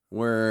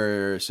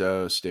We're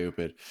so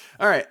stupid.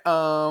 All right.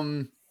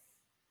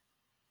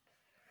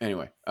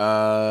 Anyway,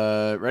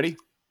 ready?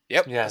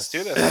 Yep. Yes.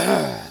 Let's do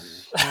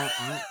this.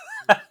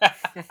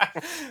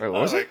 Wait,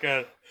 what was oh it? my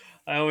god.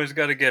 I always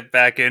got to get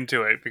back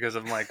into it because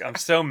I'm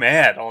so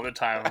mad all the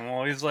time. I'm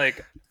always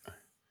like,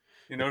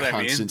 you know what I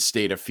mean? Constant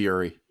state of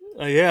fury.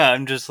 Yeah,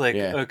 I'm just like,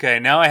 Yeah. okay,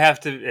 now it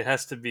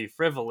has to be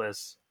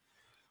frivolous,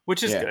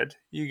 which is Yeah. good.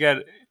 You got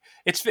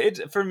it's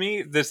for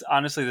me, this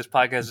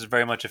podcast is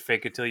very much a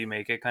fake it till you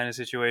make it kind of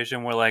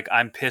situation where like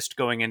I'm pissed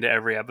going into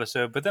every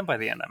episode, but then by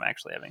the end I'm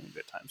actually having a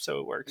good time, so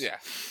it works. Yeah.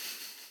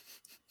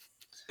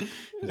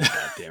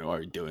 God damn it, why are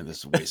we doing this?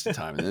 Is a waste of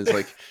time. And then it's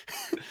like,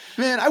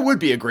 man, I would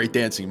be a great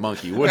dancing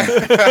monkey, wouldn't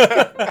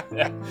I?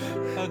 Yeah.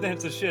 I'll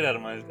dance the shit out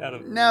of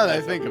Now that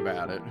I think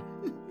about it.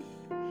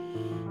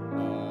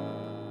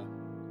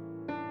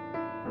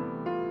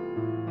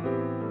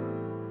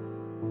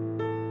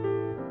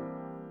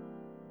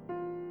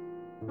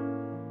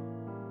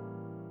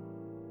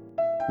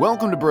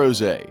 Welcome to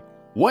Brose.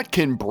 What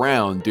can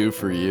Brown do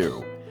for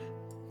you?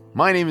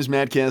 My name is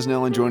Matt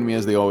Casnell, and joining me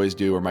as they always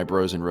do are my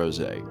bros and Rose.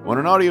 On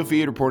an audio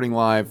feed reporting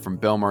live from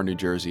Belmar, New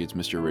Jersey, it's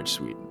Mr. Rich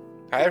Sweeten.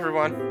 Hi,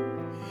 everyone.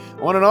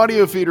 On an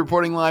audio feed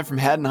reporting live from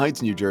Haddon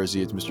Heights, New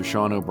Jersey, it's Mr.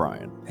 Sean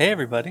O'Brien. Hey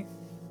everybody.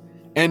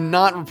 And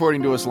not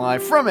reporting to us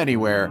live from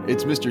anywhere,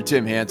 it's Mr.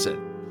 Tim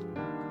Hansen.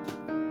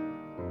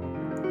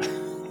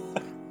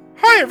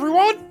 Hi,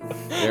 everyone.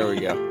 There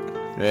we go.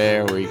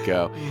 There we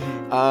go.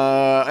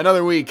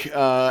 Another week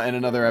and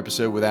another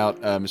episode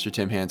without Mr.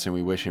 Tim Hansen.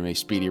 We wish him a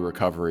speedy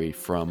recovery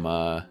from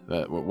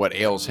what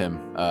ails him,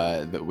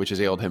 which has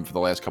ailed him for the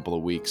last couple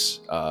of weeks,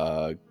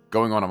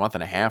 going on a month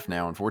and a half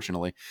now,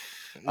 unfortunately.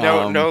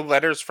 No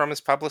letters from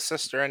his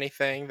publicist or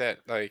anything that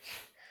like.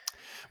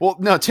 Well,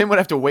 no, Tim would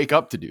have to wake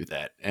up to do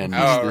that, and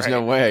there's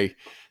no way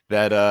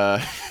that.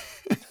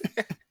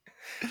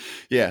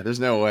 Yeah, there's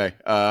no way.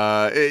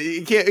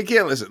 You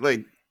can't listen.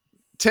 Like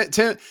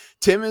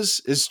Tim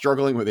is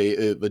struggling with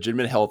a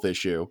legitimate health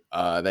issue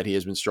that he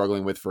has been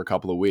struggling with for a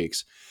couple of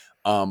weeks.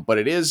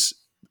 But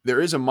there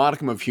is a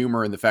modicum of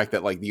humor in the fact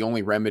that like the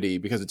only remedy,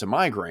 because it's a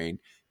migraine,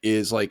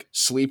 is like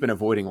sleep and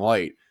avoiding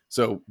light.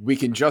 So we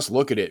can just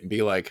look at it and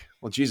be like,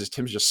 well, Jesus,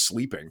 Tim's just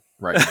sleeping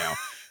right now.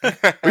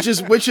 which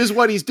is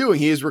what he's doing.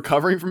 He is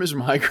recovering from his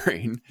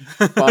migraine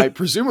by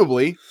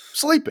presumably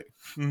sleeping.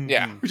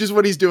 Yeah. Which is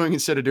what he's doing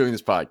instead of doing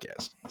this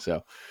podcast.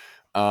 So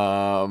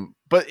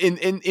but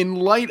in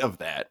light of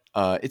that,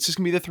 it's just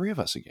gonna be the three of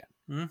us again.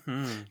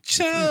 Mm-hmm.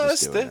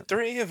 Just the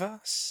three of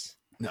us.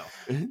 No.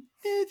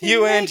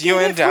 You and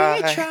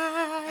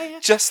I.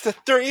 Just the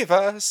three of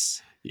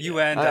us. You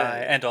and I,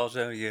 and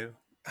also you.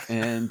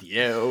 And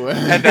you.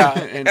 And I.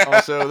 And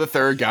also the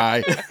third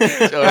guy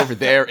over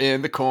there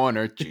in the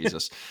corner.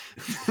 Jesus.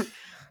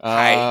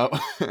 Welcome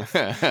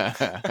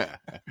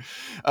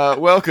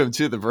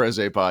to the Brose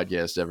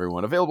Podcast,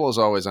 everyone. Available as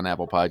always on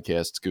Apple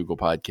Podcasts, Google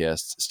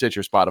Podcasts,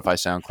 Stitcher, Spotify,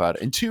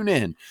 SoundCloud, and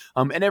TuneIn,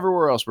 and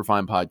everywhere else where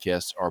fine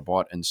podcasts are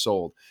bought and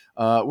sold.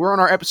 We're on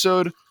our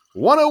episode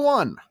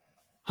 101,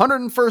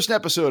 101st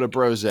episode of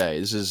Brose.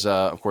 This is,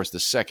 of course, the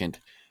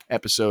second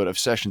episode of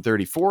Session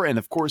 34, and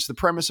of course, the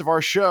premise of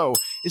our show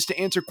is to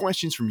answer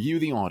questions from you,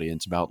 the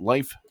audience, about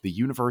life, the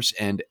universe,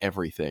 and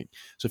everything.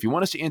 So if you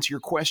want us to answer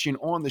your question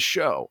on the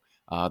show,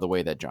 the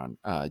way that John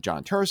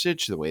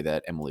Tursich, the way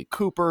that Emily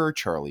Cooper,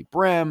 Charlie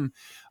Brem,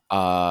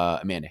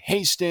 Amanda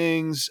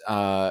Hastings,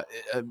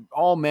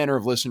 all manner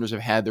of listeners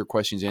have had their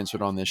questions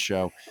answered on this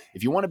show.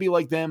 If you want to be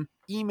like them,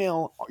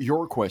 email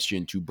your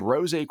question to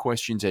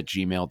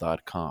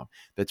brosequestions@gmail.com.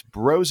 That's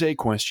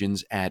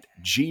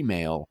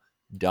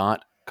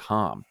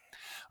brosequestions@gmail.com.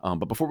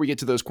 But before we get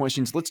to those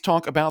questions, let's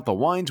talk about the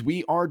wines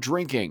we are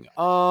drinking.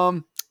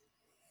 John,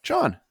 you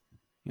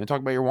want to talk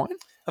about your wine?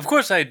 Of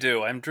course I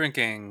do. I'm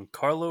drinking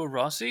Carlo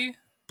Rossi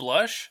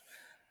Blush,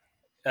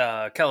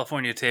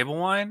 California table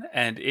wine,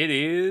 and it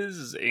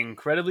is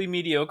incredibly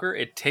mediocre.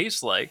 It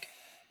tastes like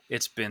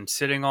it's been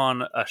sitting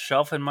on a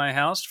shelf in my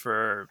house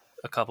for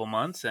a couple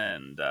months,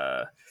 and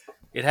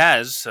it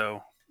has,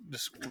 so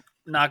just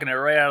knocking it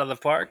right out of the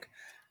park.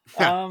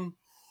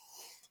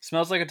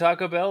 Smells like a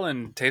Taco Bell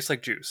and tastes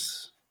like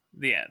juice.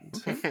 The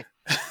end. Okay.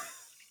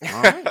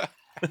 All right.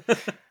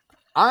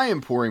 I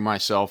am pouring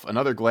myself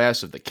another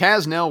glass of the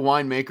Casnell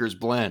Winemaker's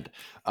Blend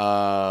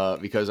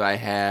because I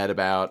had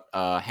about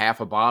half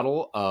a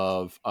bottle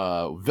of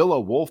Villa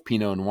Wolf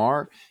Pinot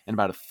Noir and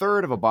about a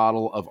third of a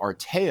bottle of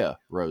Artea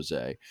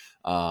Rosé.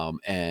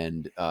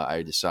 And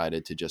I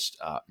decided to just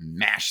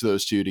mash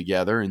those two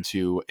together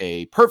into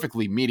a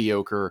perfectly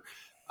mediocre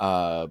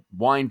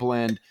wine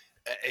blend.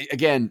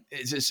 Again,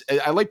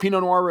 I like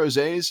Pinot Noir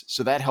Rosés,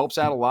 so that helps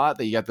out a lot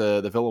that you got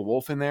the Villa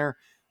Wolf in there.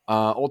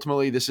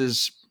 Ultimately, this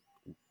is...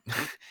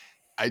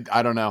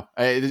 I don't know.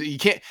 You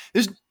can't.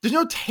 There's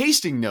no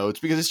tasting notes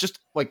because it's just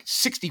like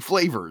 60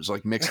 flavors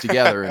like mixed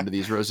together into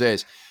these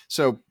rosés.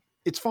 So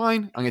it's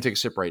fine. I'm gonna take a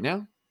sip right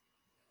now.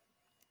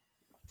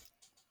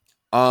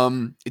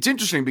 It's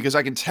interesting because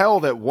I can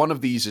tell that one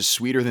of these is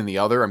sweeter than the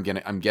other.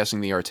 I'm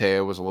guessing the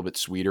Artea was a little bit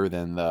sweeter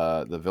than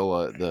the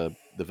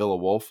Villa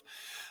Wolf.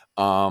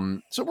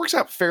 So it works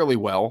out fairly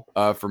well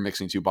for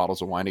mixing 2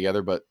 bottles of wine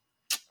together. But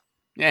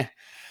yeah,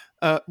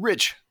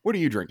 Rich, what are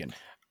you drinking?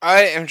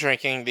 I am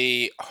drinking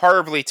the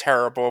horribly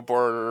terrible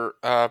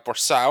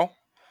Borsao.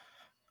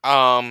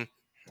 14%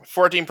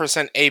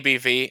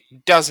 ABV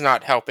does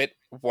not help it.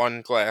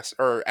 1 glass,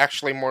 or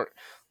actually more, a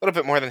little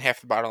bit more than half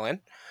the bottle in.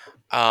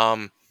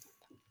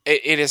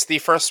 It is the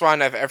first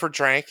one I've ever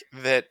drank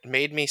that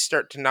made me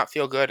start to not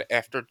feel good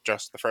after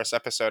just the first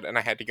episode, and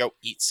I had to go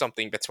eat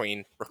something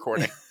between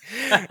recording.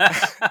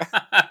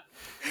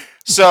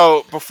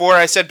 So before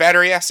I said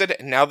battery acid,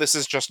 now this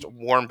is just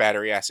warm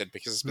battery acid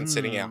because it's been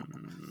sitting out.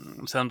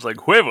 Sounds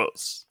like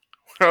huevos.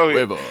 Oh,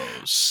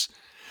 Huevos.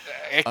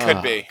 it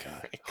could be.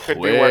 God. It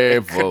could be worse.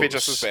 It could be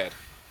just as bad.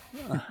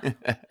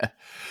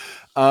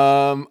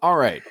 All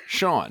right,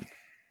 Sean.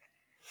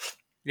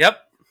 Yep.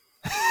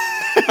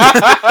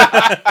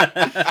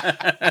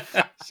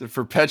 So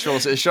perpetual.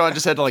 Sean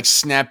just had to like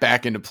snap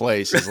back into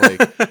place. He's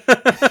like,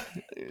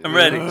 I'm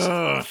ready.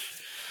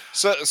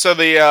 So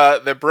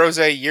the Brose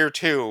Year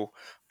 2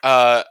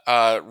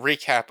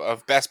 recap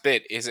of Best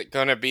Bit, is it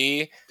gonna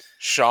be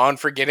Sean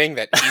forgetting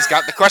that he's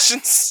got the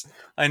questions?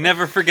 I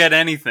never forget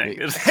anything.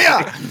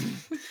 Yeah.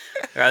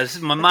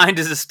 My mind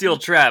is a steel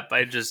trap.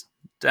 I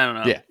don't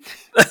know. Yeah.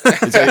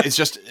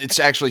 It's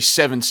actually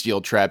 7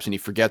 steel traps, and he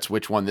forgets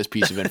which one this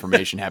piece of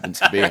information happens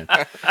to be in.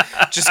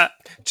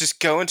 Just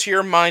go into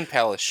your mind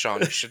palace, Sean.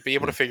 You should be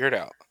able to figure it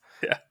out.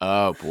 Yeah.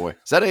 Oh boy,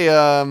 is that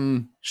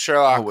a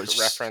Sherlock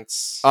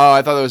reference? Oh,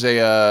 I thought that was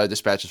a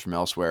Dispatches from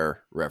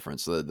Elsewhere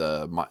reference.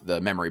 The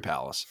Memory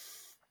Palace.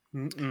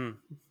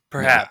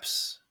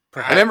 Perhaps.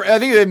 I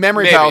think the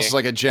Memory Maybe. Palace is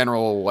like a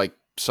general like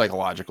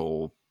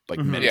psychological like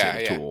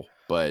meditative tool.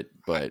 But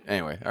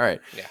anyway, all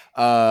right.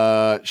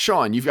 Yeah.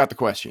 Sean, you've got the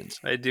questions.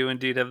 I do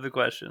indeed have the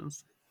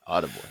questions.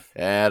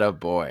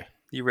 Attaboy.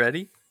 You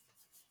ready?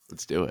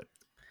 Let's do it.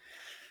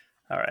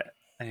 All right.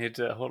 I need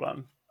to hold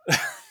on.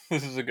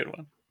 This is a good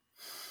one.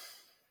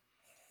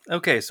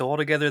 Okay, so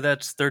altogether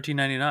that's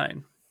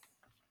 $13.99.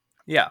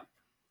 Yeah,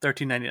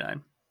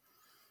 $13.99.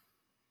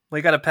 Well,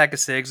 you got a pack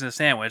of cigs and a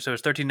sandwich, so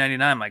it's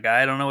 $13.99, my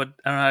guy. I don't know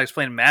how to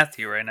explain math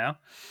to you right now.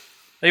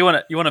 Oh, you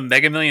want a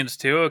Mega Millions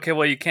too? Okay,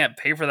 well you can't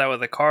pay for that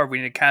with a card. We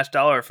need a cash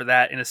dollar for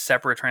that in a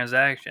separate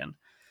transaction.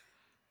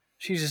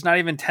 She's just not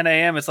even 10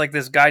 a.m. It's like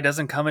this guy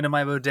doesn't come into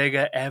my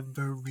bodega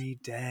every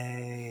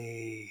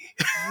day.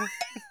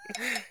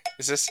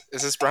 Is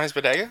this Brian's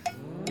bodega?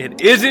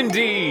 It is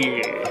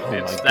indeed. Oh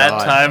it's my that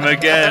God. time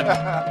again.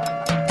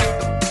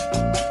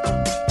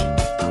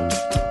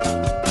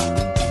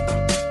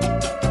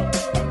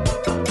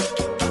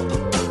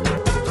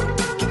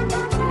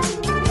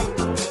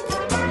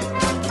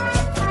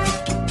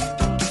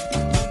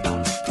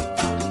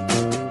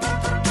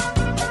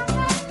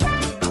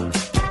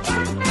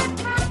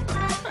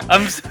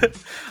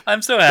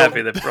 I'm so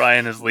happy that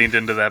Brian has leaned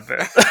into that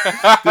bit.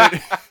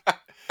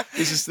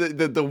 This is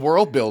the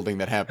world building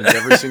that happens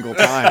every single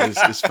time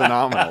is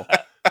phenomenal.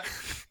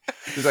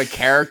 There's like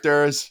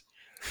characters.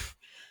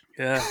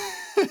 Yeah.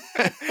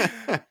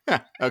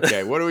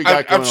 Okay, what do we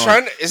got going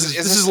on? This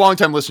is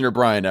longtime listener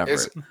Brian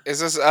Everett. Is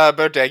this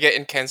bodega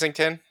in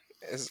Kensington?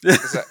 Is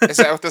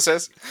that what this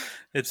is?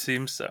 It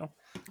seems so.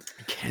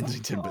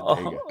 Kensington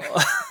bodega.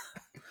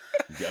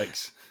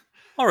 Yikes.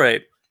 All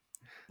right.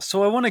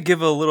 So I want to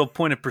give a little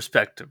point of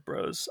perspective,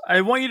 bros.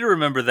 I want you to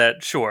remember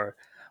that, sure,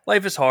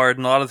 life is hard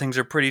and a lot of things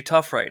are pretty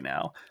tough right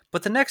now.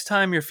 But the next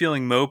time you're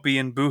feeling mopey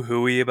and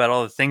boo-hooey about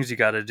all the things you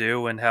got to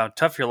do and how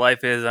tough your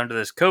life is under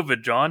this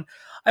COVID, John,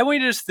 I want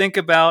you to just think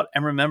about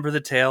and remember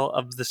the tale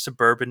of the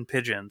suburban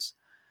pigeons.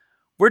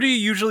 Where do you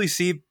usually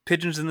see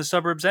pigeons in the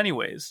suburbs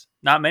anyways?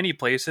 Not many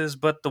places,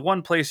 but the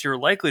one place you're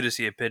likely to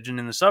see a pigeon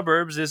in the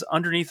suburbs is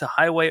underneath a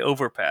highway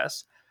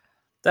overpass.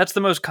 That's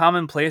the most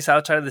common place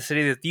outside of the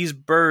city that these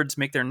birds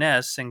make their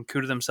nests and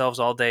coo to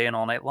themselves all day and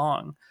all night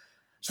long.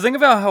 So think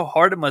about how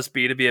hard it must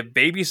be to be a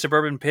baby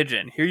suburban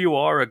pigeon. Here you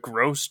are, a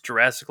gross,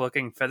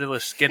 Jurassic-looking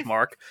featherless skid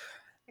mark,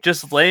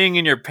 just laying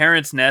in your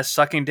parents' nest,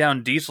 sucking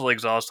down diesel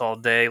exhaust all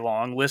day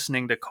long,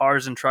 listening to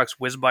cars and trucks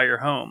whiz by your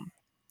home.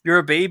 You're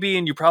a baby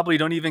and you probably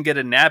don't even get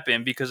a nap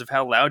in because of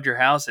how loud your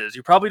house is.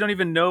 You probably don't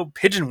even know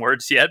pigeon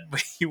words yet,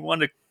 but you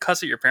want to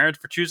cuss at your parents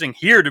for choosing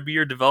here to be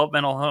your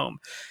developmental home.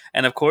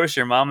 And of course,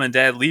 your mom and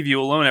dad leave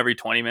you alone every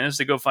 20 minutes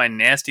to go find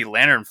nasty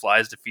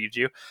lanternflies to feed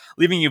you,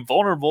 leaving you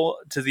vulnerable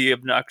to the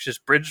obnoxious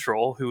bridge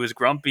troll who is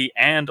grumpy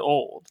and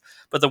old.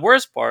 But the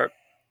worst part,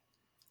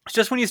 it's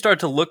just when you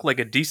start to look like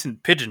a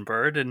decent pigeon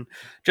bird, and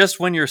just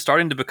when you're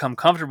starting to become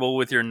comfortable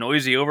with your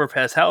noisy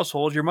overpass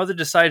household, your mother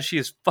decides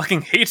she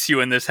fucking hates you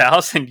in this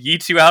house and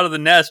yeets you out of the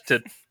nest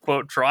to,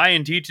 quote, try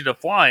and teach you to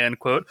fly,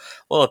 unquote,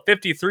 while a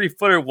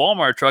 53-footer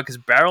Walmart truck is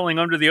barreling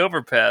under the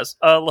overpass.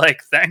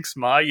 Like, thanks,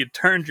 Ma, you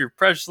turned your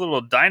precious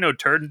little dino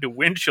turd into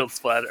windshield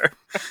splatter.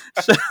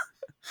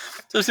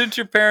 So since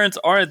your parents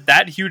aren't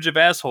that huge of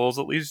assholes,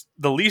 at least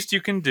the least you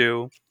can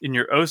do in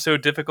your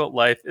oh-so-difficult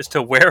life is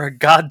to wear a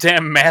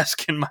goddamn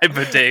mask in my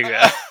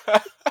bodega.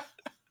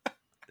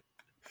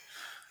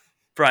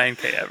 Brian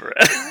K.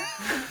 Everett.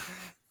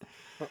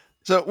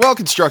 So well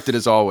constructed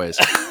as always.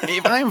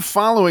 If I am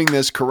following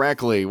this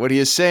correctly, what he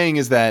is saying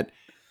is that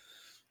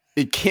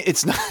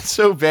it's not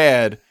so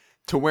bad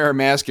to wear a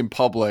mask in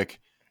public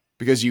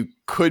because you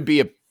could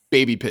be a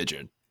baby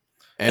pigeon.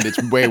 And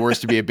it's way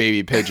worse to be a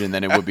baby pigeon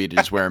than it would be to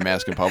just wear a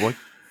mask in public.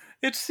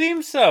 It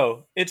seems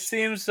so. It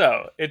seems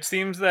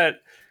that,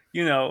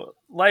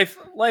 life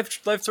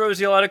throws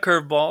you a lot of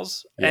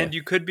curveballs, and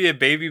you could be a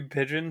baby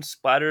pigeon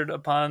splattered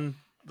upon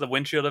the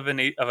windshield of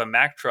a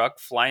Mack truck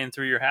flying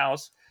through your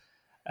house.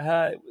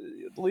 The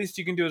least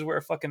you can do is wear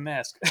a fucking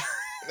mask.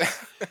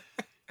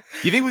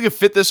 Do you think we could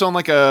fit this on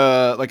like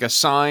a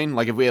sign?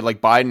 Like if we had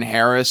like Biden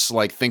Harris,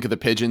 like think of the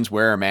pigeons,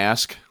 wear a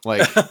mask,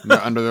 like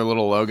under their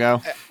little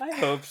logo. I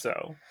hope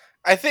so.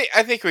 I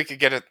think we could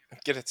get it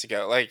to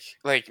go.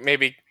 Like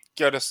maybe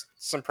go to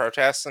some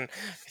protests and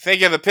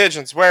think of the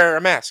pigeons, wear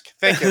a mask.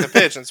 Think of the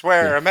pigeons,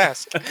 wear a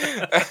mask.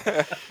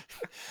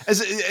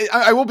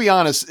 I will be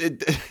honest,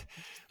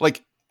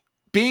 like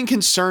being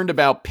concerned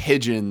about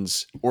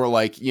pigeons or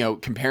like,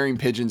 comparing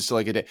pigeons to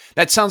like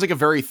that sounds like a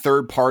very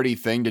third party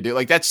thing to do.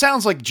 Like that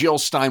sounds like Jill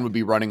Stein would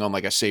be running on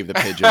like a Save the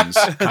Pigeons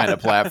kind of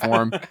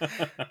platform.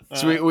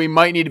 So we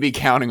might need to be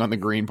counting on the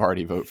Green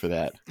Party vote for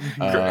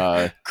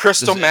that.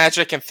 Crystal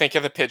Magic and Think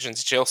of the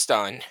Pigeons, Jill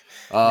Stein.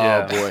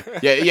 Oh boy.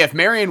 Yeah. If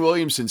Marianne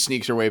Williamson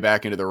sneaks her way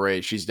back into the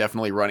race, she's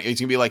definitely running.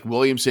 It's gonna be like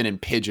Williamson and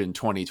Pigeon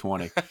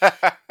 2020.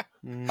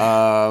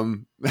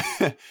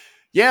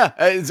 Yeah,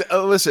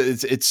 listen,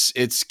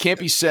 it's can't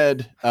be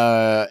said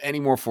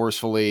any more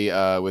forcefully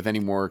with any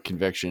more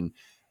conviction.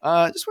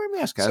 Just wear a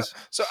mask, guys.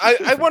 So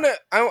I want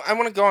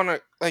to go on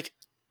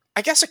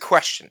I guess a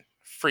question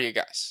for you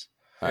guys.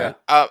 Yeah.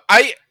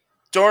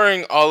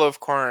 During all of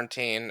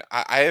quarantine,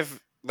 I have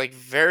like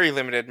very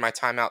limited my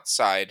time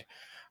outside.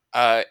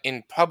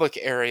 In public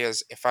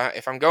areas,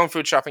 if I'm going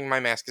food shopping, my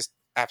mask is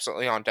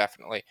absolutely on,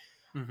 definitely.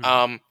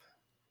 Mm-hmm.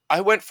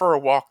 I went for a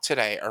walk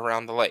today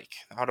around the lake,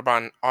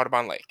 Audubon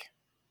Lake.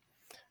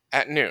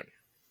 At noon.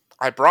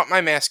 I brought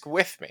my mask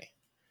with me,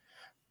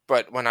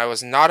 but when I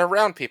was not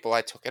around people,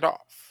 I took it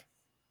off.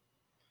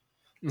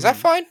 Is that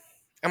fine?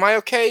 Am I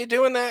okay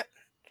doing that?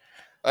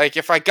 Like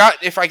if I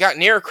got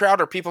near a crowd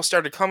or people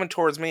started coming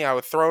towards me, I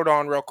would throw it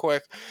on real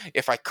quick.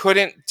 If I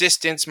couldn't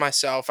distance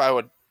myself, I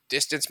would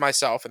distance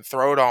myself and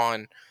throw it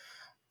on.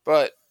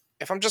 But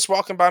if I'm just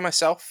walking by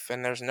myself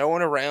and there's no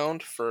one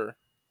around for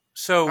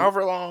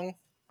however long,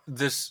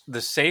 the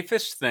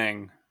safest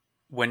thing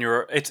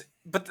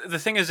but the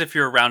thing is, if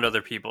you're around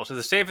other people, so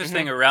the safest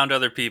thing around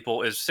other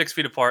people is 6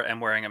 feet apart and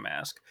wearing a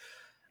mask.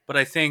 But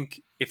I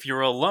think if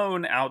you're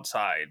alone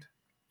outside,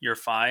 you're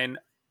fine.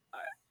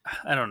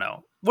 I don't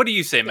know. What do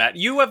you say, Matt?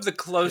 You have the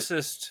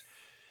closest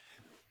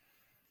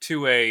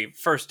to a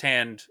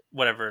firsthand,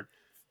 whatever,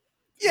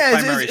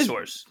 primary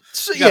source.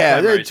 So,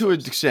 to an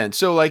extent.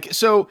 So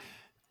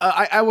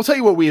I will tell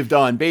you what we have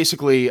done.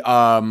 Basically,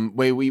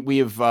 we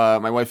have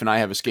my wife and I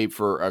have escaped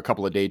for a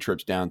couple of day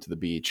trips down to the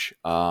beach.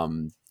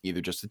 Either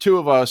just the two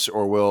of us,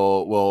 or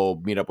we'll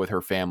meet up with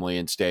her family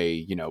and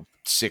stay,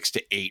 6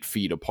 to 8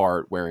 feet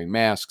apart, wearing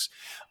masks.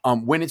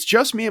 When it's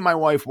just me and my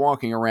wife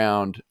walking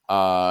around,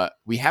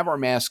 we have our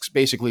masks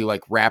basically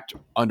like wrapped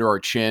under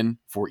our chin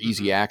for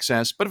easy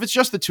access. But if it's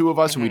just the two of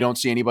us and we don't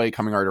see anybody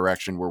coming our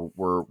direction,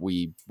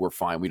 we're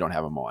fine. We don't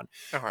have them on.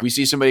 Okay. We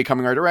see somebody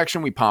coming our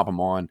direction, we pop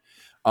them on.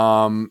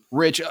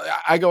 Rich,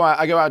 I go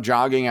out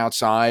jogging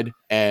outside,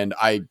 and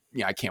I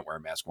can't wear a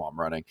mask while I'm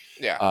running.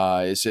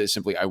 Yeah. It's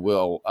simply I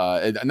will.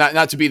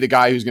 Not to be the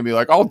guy who's gonna be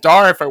like, I'll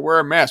die if I wear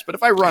a mask. But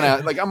if I run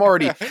out, like I'm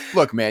already.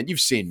 Look, man, you've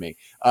seen me.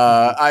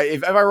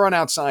 If I run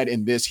outside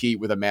in this heat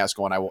with a mask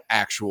on, I will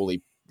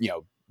actually,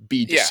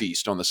 be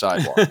deceased on the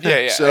sidewalk.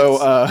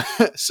 Yeah.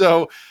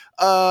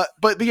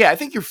 But yeah, I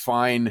think you're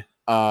fine.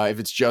 If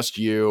it's just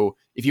you.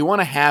 If you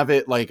want to have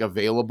it like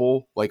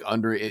available, like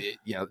under it,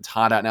 it's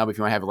hot out now, but if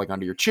you want to have it like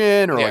under your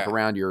chin or like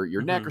around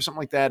your neck or something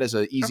like that as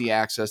an easy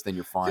access, then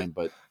you're fine.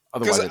 But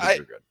otherwise, I think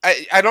you're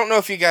good. I don't know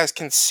if you guys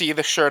can see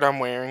the shirt I'm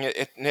wearing.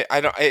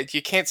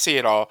 You can't see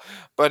it all,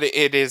 but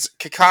it is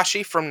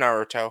Kakashi from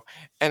Naruto,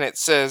 and it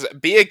says,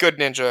 "Be a good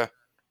ninja,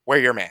 wear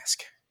your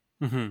mask."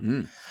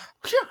 Mm-hmm.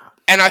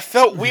 And I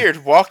felt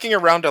weird walking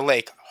around a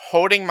lake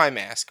holding my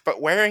mask,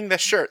 but wearing the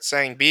shirt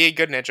saying "Be a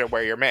good ninja,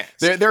 wear your mask."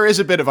 There is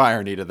a bit of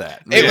irony to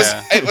that.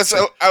 It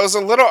was a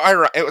little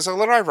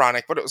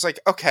ironic, but it was like,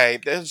 okay,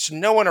 there's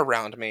no one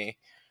around me.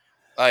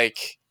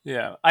 Like,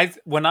 yeah,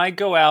 when I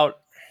go out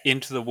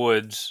into the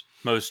woods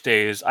most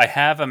days, I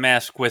have a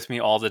mask with me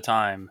all the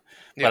time,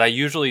 but I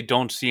usually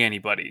don't see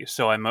anybody,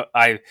 so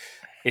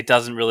it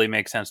doesn't really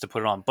make sense to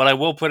put it on. But I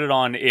will put it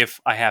on if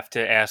I have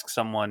to ask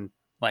someone,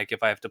 like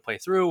if I have to play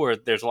through or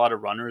there's a lot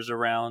of runners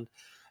around.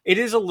 It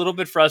is a little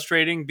bit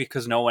frustrating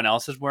because no one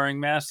else is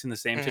wearing masks in the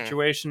same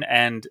situation.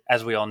 And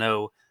as we all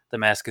know, the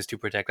mask is to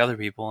protect other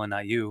people and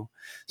not you.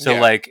 So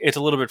like, it's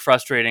a little bit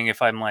frustrating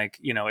if I'm like,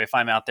 if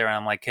I'm out there and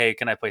I'm like, hey,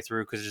 can I play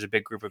through? Because there's a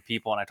big group of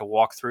people and I have to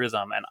walk through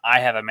them and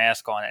I have a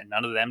mask on and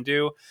none of them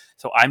do.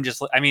 So I'm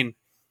just,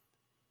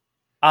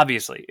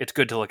 obviously it's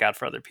good to look out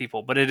for other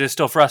people, but it is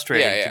still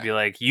frustrating to be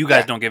like, you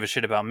guys don't give a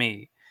shit about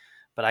me.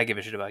 but I give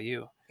a shit about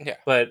you. Yeah.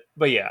 But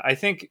yeah, I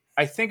think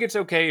it's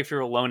okay if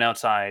you're alone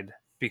outside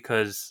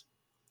because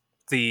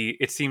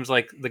it seems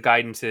like the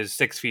guidance is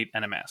 6 feet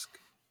and a mask.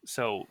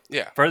 So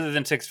Yeah. further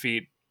than 6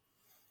 feet,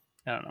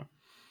 I don't know.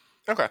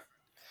 Okay.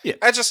 Yeah.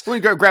 I just We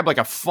go grab like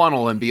a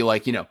funnel and be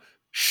like,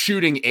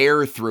 shooting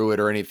air through it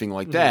or anything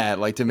like that,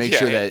 like to make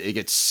sure that it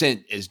gets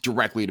sent as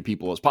directly to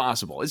people as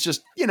possible. It's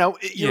just,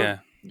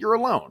 you're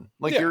alone.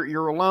 Like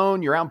you're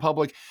alone. You're out in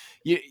public.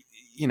 You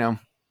know,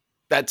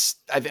 I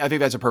think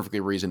that's a perfectly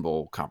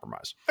reasonable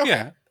compromise. Okay.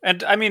 Yeah,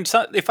 and I mean,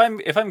 if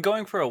I'm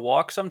going for a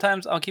walk,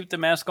 sometimes I'll keep the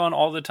mask on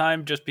all the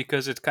time just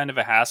because it's kind of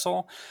a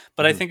hassle.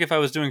 But I think if I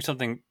was doing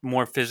something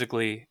more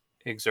physically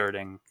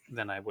exerting,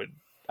 then I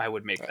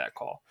would make that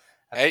call.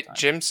 Hey,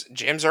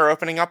 gyms are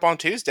opening up on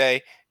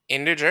Tuesday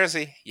in New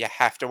Jersey. You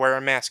have to wear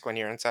a mask when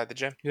you're inside the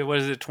gym. Yeah, what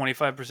is it?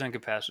 25%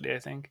 capacity, I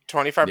think.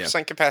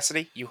 25%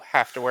 capacity. You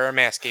have to wear a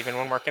mask even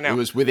when working out. It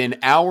was within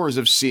hours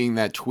of seeing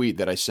that tweet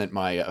that I sent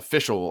my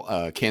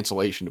official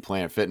cancellation to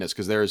Planet Fitness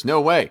because there is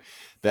no way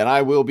that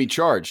I will be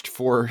charged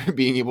for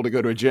being able to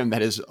go to a gym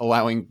that is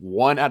allowing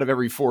 1 out of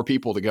every 4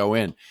 people to go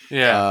in.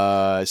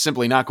 Yeah,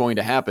 simply not going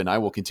to happen. I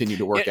will continue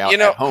to work out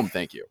at home.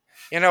 Thank you.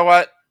 You know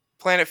what?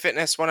 Planet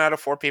Fitness, 1 out of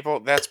 4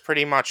 people. That's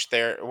pretty much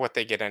what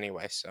they get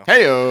anyway. So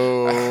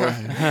hey-o.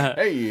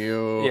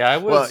 Hey-o.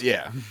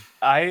 Yeah,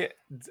 I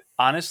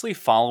honestly,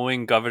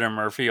 following Governor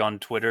Murphy on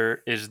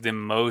Twitter is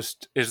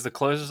the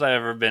closest I've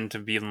ever been to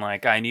being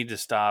like, I need to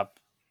stop.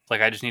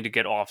 Like, I just need to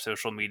get off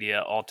social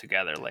media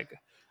altogether. Like,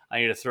 I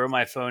need to throw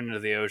my phone into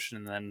the ocean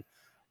and then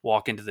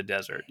walk into the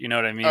desert. You know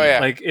what I mean? Oh, yeah.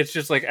 Like, it's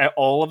just like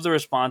all of the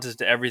responses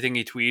to everything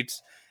he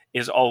tweets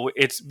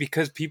it's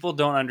because people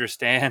don't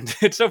understand.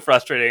 It's so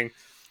frustrating.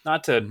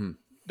 Not to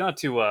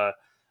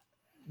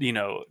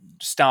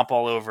stomp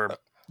all over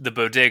the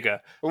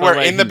bodega. We're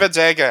in the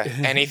bodega.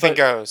 Anything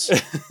goes.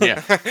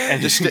 Yeah.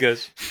 Anything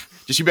goes.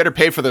 Just you better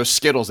pay for those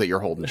Skittles that you're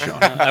holding,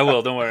 Sean. I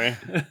will. Don't worry.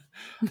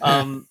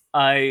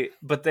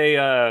 But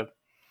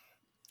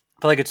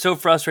it's so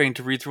frustrating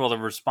to read through all the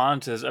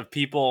responses of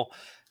people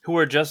who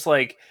are just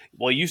like,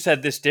 well, you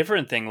said this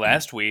different thing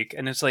last week.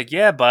 And it's like,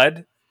 yeah,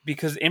 bud,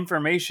 because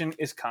information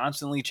is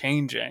constantly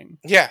changing.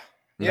 Yeah.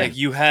 Like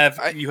you have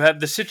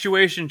the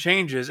situation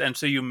changes, and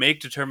so you make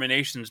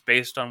determinations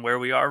based on where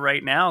we are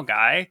right now,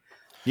 guy.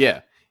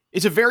 Yeah,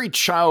 it's a very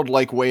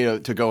childlike way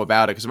to go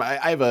about it because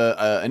I have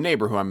a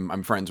neighbor who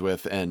I'm friends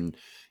with, and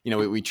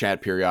we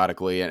chat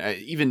periodically, and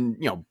even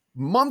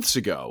months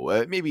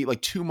ago, maybe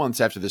like 2 months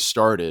after this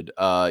started,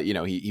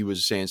 he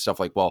was saying stuff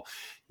like, well,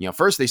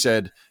 first they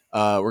said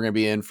we're going to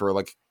be in for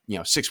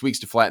 6 weeks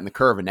to flatten the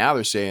curve, and now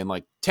they're saying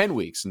like 10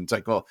 weeks, and it's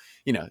like, well,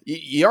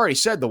 you already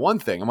said the one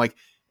thing. I'm like,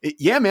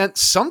 yeah, man,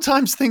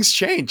 sometimes things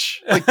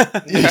change. Like,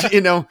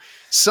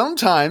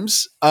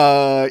 sometimes,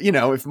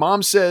 if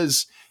mom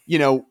says,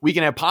 we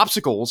can have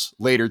popsicles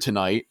later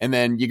tonight, and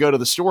then you go to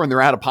the store and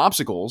they're out of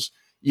popsicles,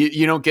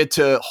 you don't get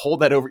to hold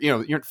that over,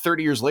 you're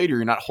 30 years later,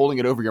 you're not holding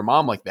it over your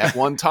mom like that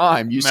one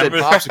time you said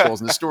popsicles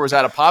and the store is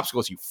out of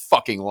popsicles, you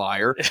fucking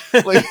liar.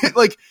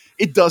 Like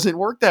it doesn't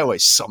work that way.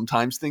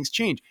 Sometimes things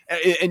change.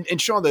 And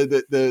Sean,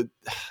 the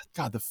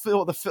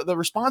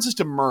responses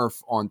to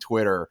Murph on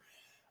Twitter,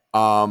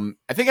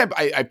 I think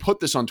I put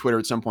this on Twitter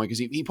at some point because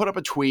he put up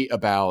a tweet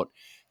about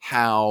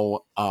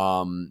how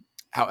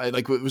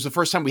like it was the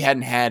first time we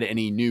hadn't had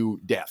any new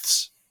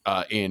deaths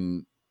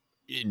in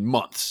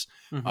months.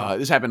 Mm-hmm.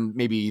 This happened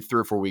maybe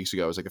 3 or 4 weeks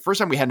ago. It was like the first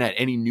time we hadn't had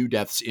any new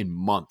deaths in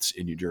months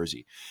in New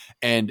Jersey,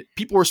 and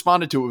people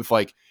responded to it with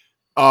like,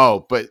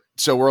 "Oh, but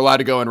so we're allowed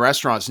to go in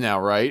restaurants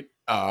now, right?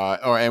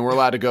 And we're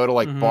allowed to go to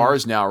like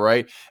bars now,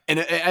 right?"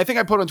 And I think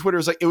I put on Twitter,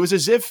 it was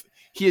as if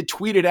he had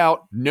tweeted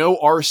out no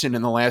arson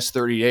in the last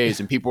 30 days.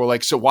 And people were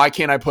like, so why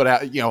can't I put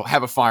out,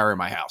 have a fire in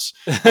my house?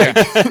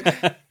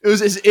 It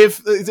was as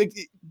if,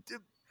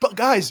 but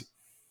guys,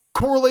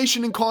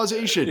 correlation and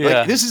causation.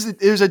 Yeah. Like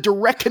there's a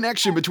direct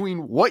connection between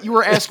what you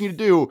were asking to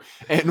do.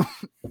 And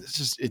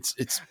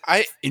it's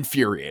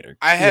infuriating.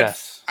 I had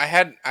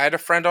a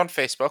friend on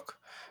Facebook,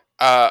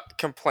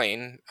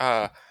 complain,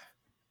 and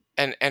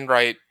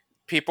write,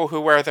 people who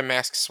wear the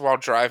masks while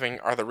driving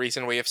are the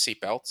reason we have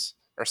seatbelts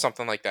or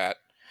something like that.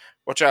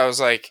 Which I was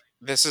like,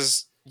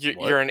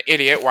 you're an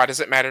idiot. Why does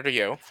it matter to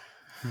you?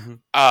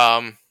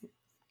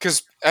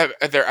 Because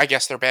I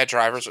guess they're bad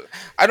drivers.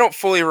 I don't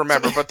fully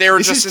remember, but they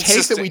were just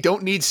insisting that we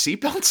don't need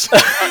seatbelts.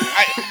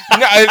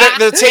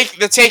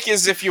 The take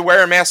is if you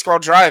wear a mask while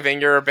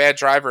driving, you're a bad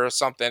driver or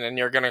something, and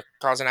you're gonna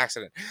cause an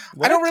accident.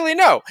 What? I don't really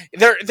know.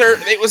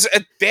 It was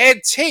a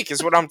bad take,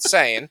 is what I'm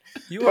saying.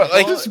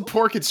 This is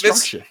poor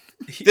construction.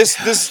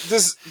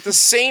 The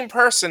same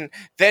person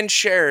then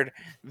shared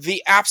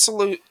the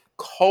absolute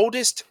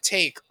coldest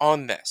take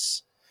on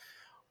this.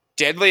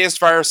 Deadliest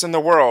virus in the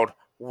world.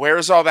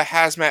 Where's all the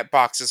hazmat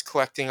boxes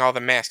collecting all the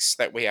masks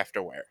that we have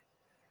to wear?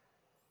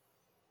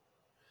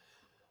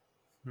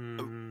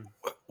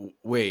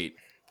 Wait.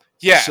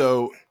 Yeah.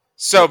 So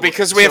So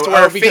because we have to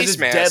wear a face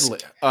mask. Deadly.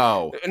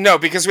 Oh. No,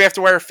 because we have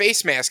to wear a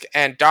face mask,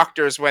 and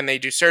doctors, when they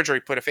do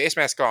surgery, put a face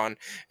mask on,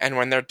 and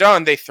when they're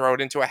done, they throw it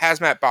into a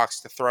hazmat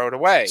box to throw it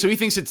away. So he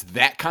thinks it's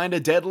that kind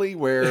of deadly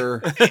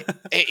where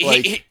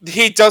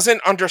he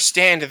doesn't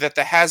understand that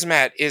the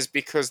hazmat is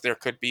because there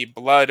could be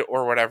blood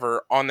or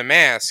whatever on the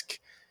mask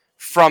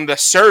from the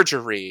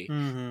surgery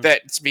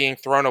that's being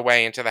thrown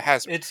away into the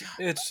hazmat.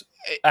 It's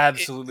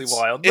absolutely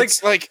wild.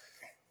 It's like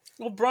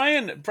well,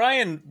 Brian,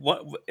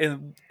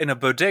 in a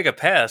bodega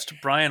past,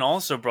 Brian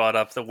also brought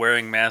up the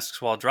wearing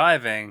masks while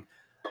driving,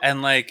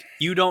 and like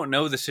you don't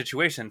know the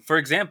situation. For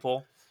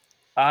example,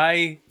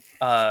 a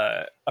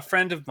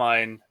friend of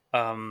mine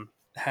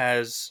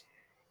has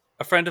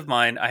a friend of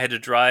mine. I had to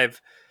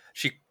drive.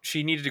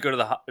 She needed to go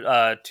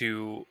to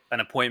to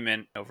an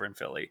appointment over in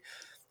Philly,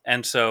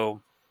 and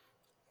so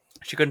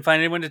she couldn't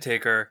find anyone to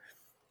take her,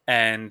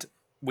 and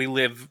we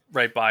live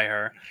right by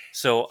her.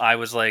 So I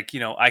was like,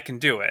 I can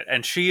do it.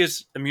 And she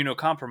is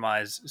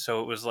immunocompromised.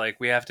 So it was like,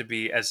 we have to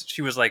be, as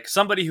she was like,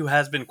 somebody who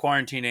has been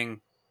quarantining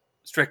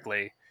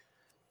strictly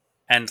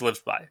and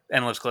lives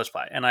close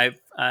by. And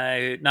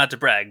I not to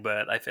brag,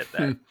 but I fit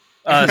that.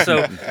 I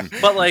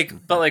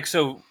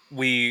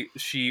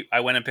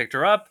went and picked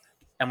her up,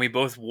 and we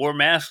both wore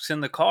masks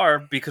in the car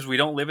because we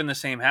don't live in the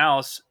same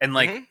house. And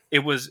like,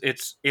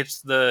 it's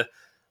the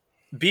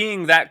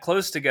being that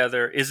close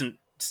together isn't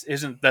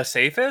the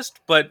safest,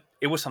 but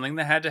it was something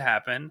that had to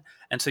happen,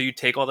 and so you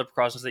take all the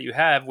precautions that you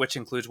have, which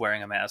includes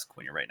wearing a mask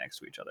when you're right next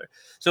to each other.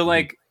 So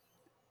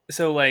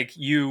like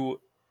you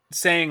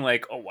saying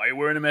like, oh, why are you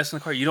wearing a mask in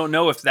the car? You don't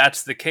know if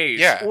that's the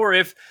case, or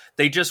if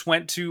they just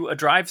went to a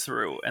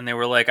drive-through and they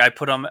were like, I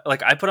put on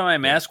my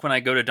mask when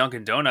I go to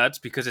Dunkin' Donuts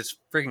because it's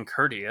freaking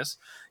courteous.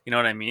 You know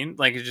what I mean?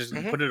 Like, you just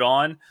put it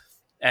on,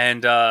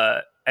 and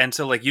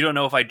so, like, you don't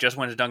know if I just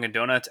went to Dunkin'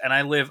 Donuts, and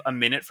I live a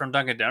minute from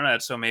Dunkin'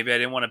 Donuts, so maybe I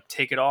didn't want to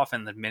take it off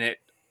in the minute.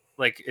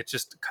 Like, it's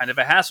just kind of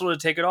a hassle to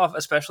take it off,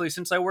 especially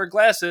since I wear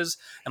glasses,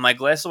 and my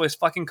glasses always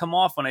fucking come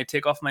off when I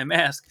take off my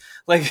mask.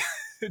 Like,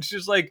 it's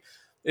just, like,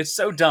 it's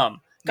so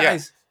dumb.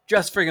 Guys,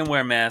 just friggin'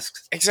 wear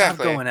masks.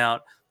 Exactly. Stop going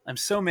out. I'm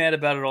so mad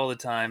about it all the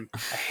time. I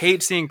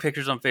hate seeing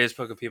pictures on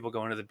Facebook of people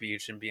going to the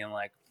beach and being,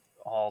 like,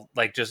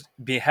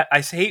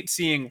 I hate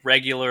seeing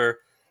regular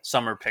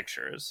summer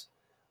pictures.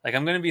 Like,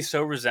 I'm going to be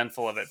so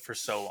resentful of it for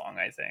so long,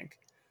 I think.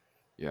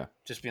 Yeah.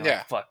 Just being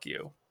like, fuck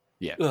you.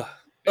 Yeah.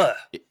 Ugh.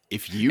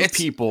 If you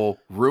people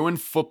ruin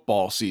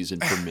football season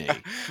for me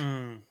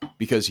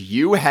because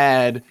you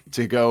had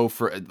to go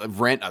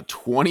rent a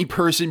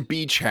 20-person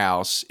beach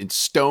house in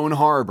Stone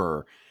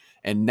Harbor,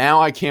 and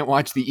now I can't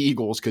watch the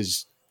Eagles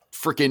because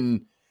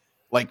freaking,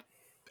 like,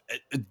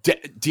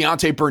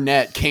 Deontay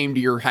Burnett came to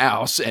your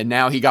house, and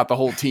now he got the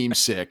whole team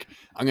sick.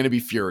 I'm going to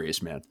be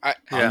furious, man.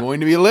 I'm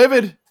going to be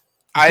livid.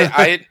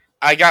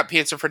 I got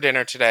pizza for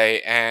dinner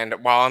today, and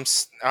while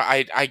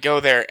I go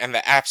there, and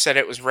the app said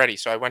it was ready,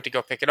 so I went to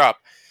go pick it up.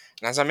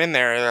 And as I'm in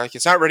there, they're like,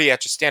 it's not ready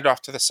yet, just stand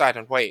off to the side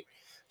and wait.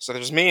 So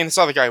there's me and this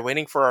other guy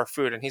waiting for our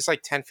food, and he's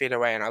like 10 feet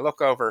away, and I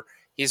look over,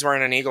 he's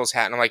wearing an Eagles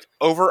hat, and I'm like,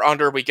 over,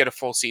 under, we get a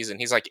full season.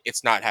 He's like,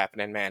 it's not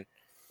happening, man.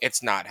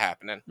 It's not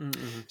happening.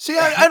 Mm-hmm. See,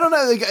 I don't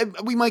know.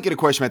 Like, we might get a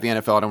question about the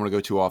NFL. I don't want to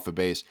go too off the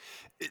base.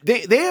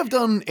 They have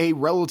done a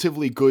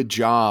relatively good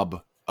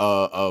job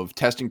of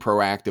testing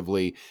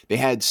proactively. They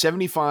had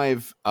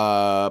 75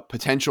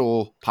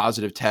 potential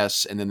positive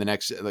tests, and then the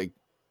next, like,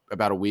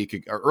 about a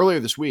week or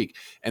earlier this week,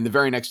 and the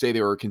very next day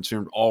they were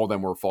concerned all of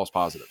them were false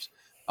positives.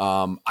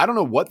 I don't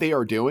know what they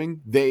are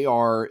doing.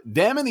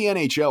 Them and the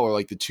NHL are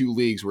like the two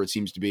leagues where it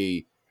seems to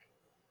be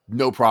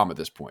no problem at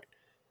this point.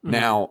 Mm-hmm.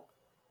 Now,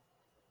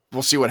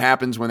 we'll see what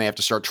happens when they have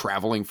to start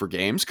traveling for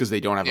games because they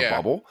don't have a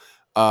bubble.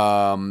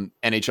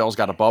 NHL's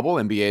got a bubble,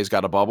 NBA's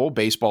got a bubble,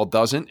 baseball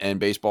doesn't, and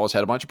baseball has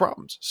had a bunch of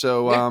problems.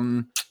 So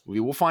we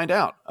will find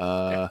out.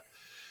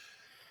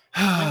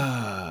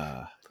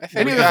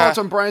 Any other thoughts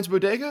on Brian's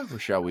Bodega, or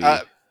shall we?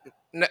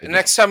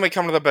 Next time we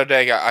come to the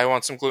bodega, I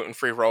want some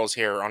gluten-free rolls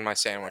here on my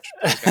sandwich.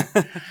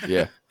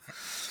 Yeah.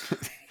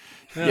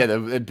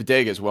 The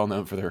bodega is well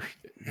known for their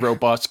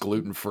robust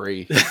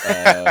gluten-free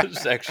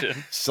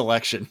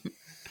selection.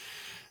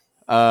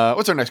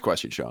 What's our next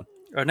question, Sean?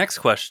 Our next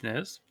question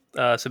is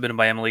submitted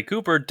by Emily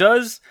Cooper.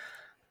 Does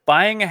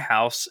buying a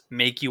house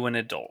make you an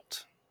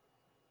adult?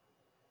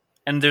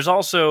 And there's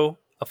also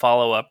a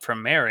follow-up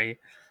from Mary.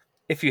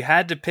 If you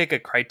had to pick a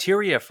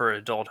criteria for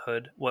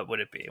adulthood, what would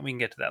it be? And we can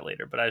get to that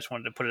later, but I just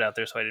wanted to put it out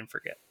there so I didn't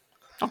forget.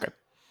 Okay.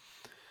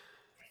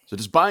 So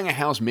does buying a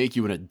house make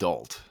you an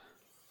adult?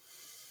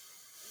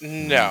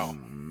 No.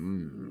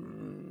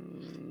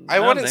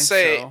 I wouldn't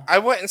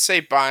say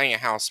buying a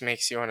house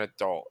makes you an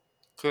adult.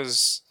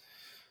 Because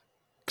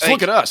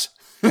look at us.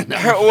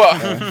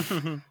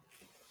 Well,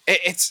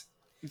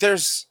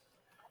 there's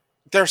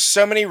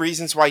so many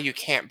reasons why you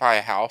can't buy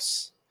a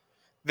house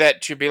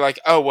that to be like,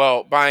 oh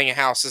well, buying a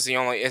house is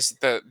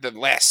the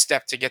last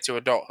step to get to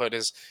adulthood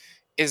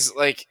is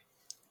like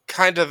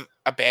kind of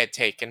a bad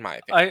take in my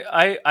opinion.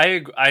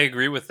 I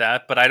agree with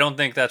that, but I don't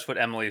think that's what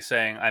Emily's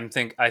saying.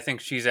 I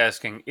think she's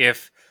asking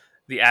if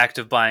the act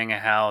of buying a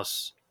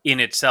house in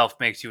itself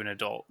makes you an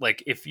adult.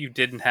 Like if you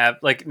didn't have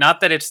like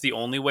not that it's the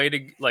only way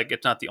to like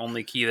it's not the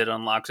only key that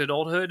unlocks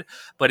adulthood,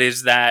 but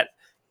is that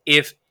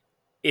if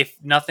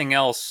nothing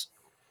else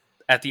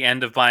at the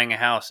end of buying a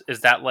house,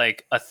 is that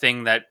like a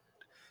thing that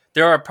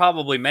there are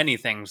probably many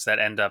things that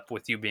end up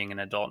with you being an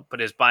adult,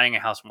 but is buying a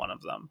house one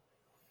of them?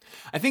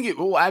 I think it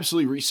will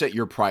absolutely reset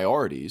your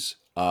priorities.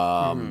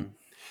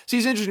 See,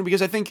 it's interesting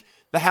because I think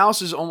the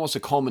house is almost a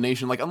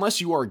culmination. Like,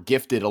 unless you are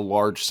gifted a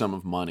large sum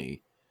of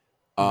money,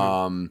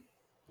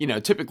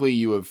 typically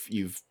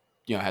you've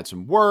had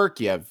some work.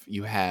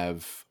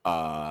 You've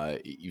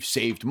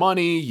saved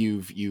money.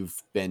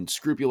 You've been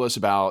scrupulous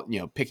about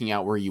picking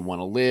out where you want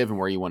to live and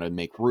where you want to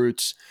make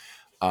roots.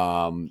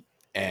 And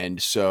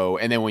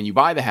then when you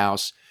buy the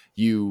house,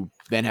 you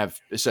then have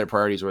a set of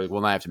priorities where, like,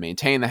 well, now I have to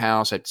maintain the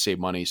house. I have to save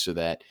money so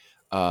that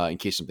in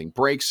case something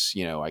breaks,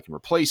 I can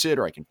replace it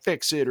or I can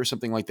fix it or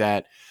something like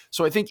that.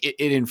 So I think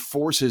it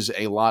enforces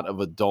a lot of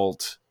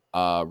adult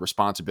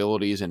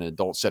responsibilities and an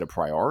adult set of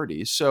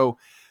priorities. So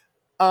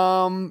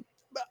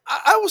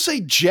I will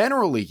say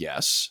generally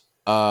yes,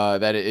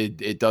 that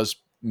it does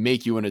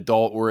make you an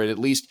adult, or at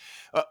least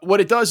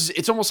what it does is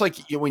it's almost like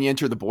when you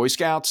enter the Boy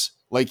Scouts,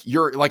 like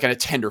you're like a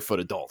tenderfoot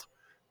adult.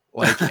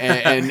 Like,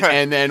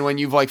 and then when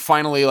you've like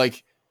finally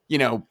like,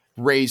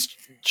 raised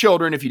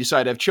children, if you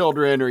decide to have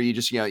children, or you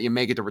just, you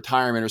make it to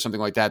retirement or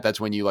something like that, that's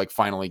when you like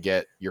finally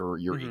get your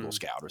Eagle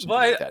Scout or something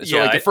like that. So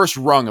like the first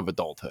rung of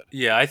adulthood.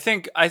 Yeah. I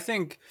think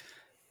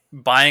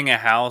buying a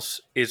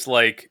house is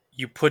like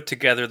you put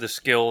together the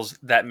skills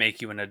that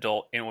make you an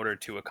adult in order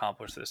to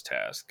accomplish this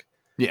task.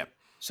 Yeah.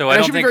 So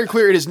I should be very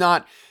clear. It is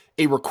not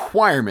a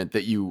requirement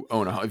that you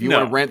own a home. If you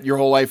want to rent your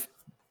whole life,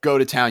 go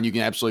to town, you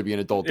can absolutely be an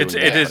adult doing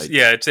that. It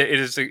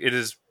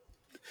is.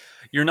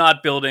 You're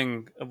not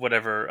building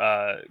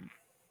whatever.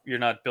 You're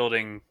not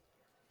building.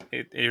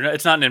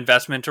 It's not an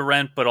investment to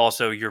rent, but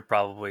also it's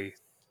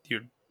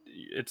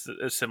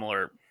a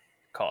similar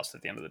cost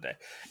at the end of the day.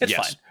 It's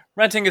fine.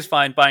 Renting is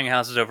fine. Buying a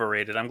house is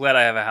overrated. I'm glad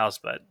I have a house,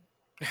 but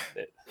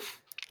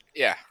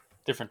yeah,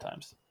 different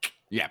times.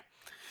 Yeah.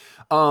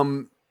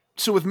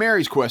 So with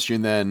Mary's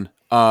question, then,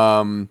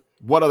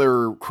 what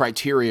other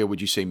criteria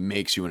would you say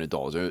makes you an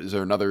adult? Is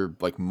there another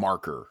like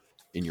marker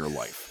in your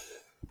life?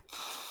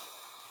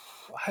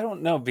 I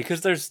don't know,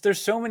 because there's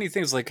so many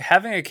things. Like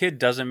having a kid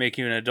doesn't make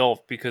you an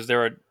adult, because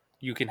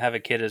you can have a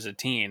kid as a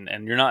teen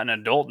and you're not an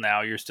adult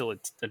now. You're still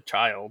a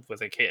child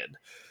with a kid.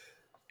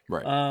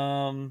 Right.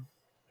 On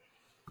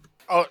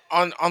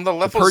the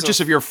levels the purchase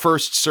of your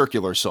first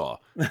circular saw.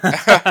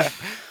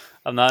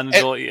 I'm not an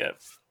adult yet.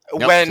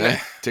 When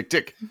tick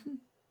tick.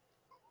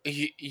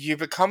 You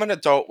become an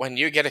adult when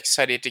you get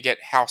excited to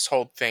get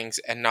household things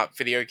and not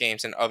video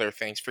games and other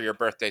things for your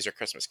birthdays or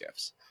Christmas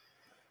gifts.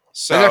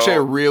 So that's actually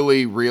a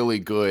really, really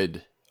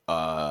good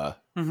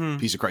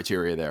piece of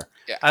criteria there.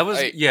 Yeah, I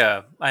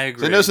agree.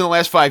 So I noticed in the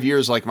last 5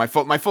 years, like my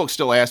folks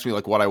still ask me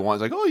like what I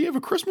want. It's like, oh, you have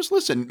a Christmas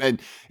list, and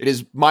it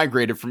has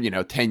migrated from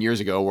 10 years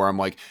ago where I'm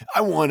like,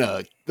 I want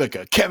a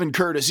Kevin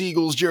Curtis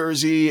Eagles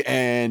jersey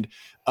and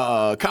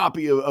a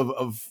copy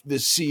of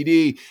this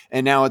CD,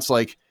 and now it's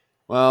like,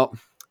 well,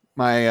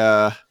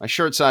 my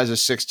shirt size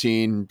is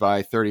 16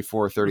 by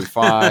 34,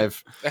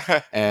 35,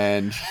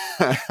 and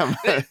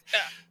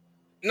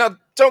now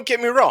don't get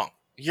me wrong,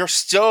 you're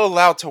still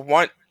allowed to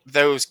want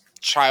those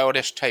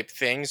childish type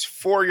things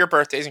for your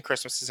birthdays and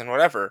Christmases and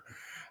whatever,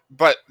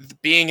 but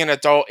being an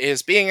adult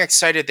is being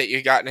excited that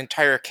you got an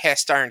entire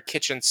cast iron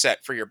kitchen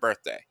set for your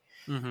birthday,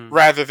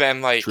 rather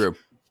than like, True.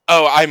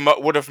 Oh, I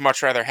would have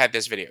much rather had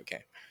this video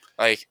game.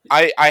 Like,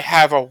 I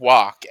have a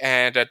wok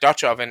and a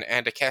Dutch oven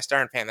and a cast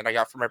iron pan that I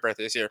got for my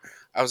birthday this year.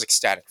 I was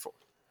ecstatic for.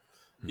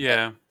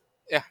 Yeah.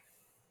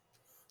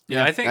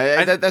 Yeah, I think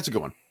that's a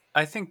good one.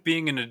 I think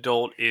being an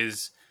adult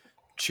is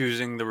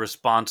choosing the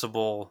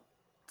responsible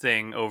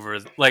thing over,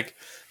 like,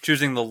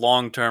 choosing the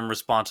long-term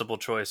responsible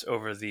choice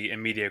over the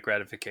immediate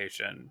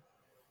gratification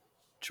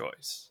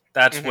choice.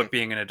 That's what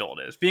being an adult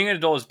is. Being an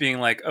adult is being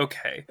like,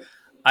 okay,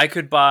 I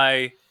could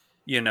buy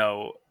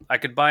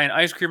an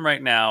ice cream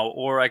right now,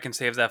 or I can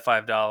save that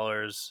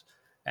 $5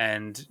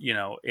 and,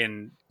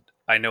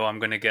 I know I'm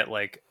going to get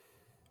like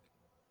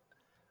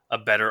a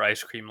better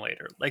ice cream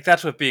later. Like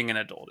that's what being an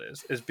adult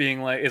is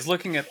being like, is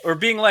looking at, or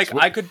being like,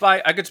 I could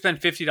spend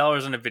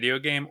 $50 on a video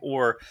game,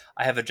 or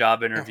I have a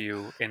job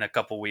interview in a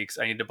couple weeks.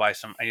 I need to buy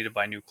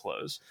new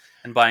clothes,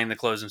 and buying the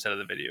clothes instead of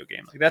the video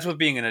game. Like that's what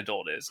being an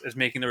adult is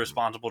making the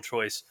responsible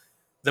choice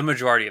the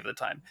majority of the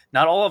time.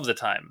 Not all of the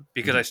time,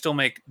 because I still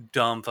make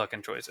dumb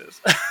fucking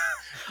choices.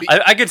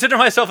 I consider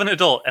myself an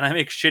adult and I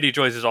make shitty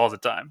choices all the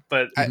time,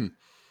 but I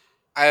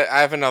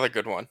have another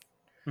good one.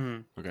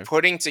 Okay.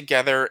 Putting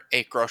together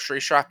a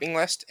grocery shopping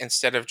list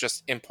instead of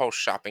just impulse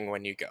shopping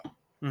when you go.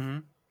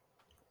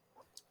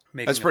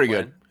 That's pretty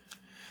good.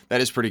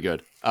 That is pretty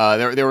good.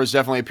 There was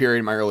definitely a period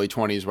in my early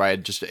 20s where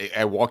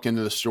I walked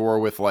into the store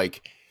with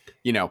like,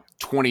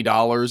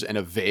 $20 and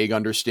a vague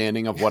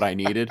understanding of what I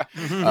needed.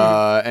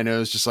 And it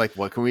was just like,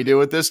 what can we do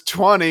with this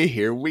 20?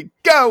 Here we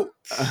go.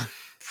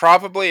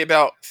 Probably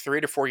about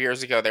 3 to 4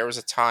 years ago, there was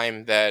a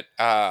time that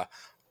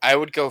I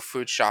would go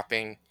food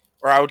shopping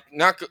or I would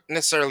not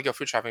necessarily go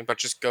food shopping, but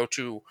just go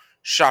to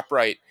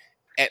ShopRite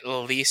at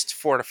least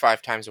 4 to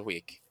 5 times a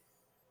week,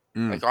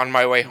 like on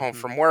my way home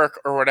from work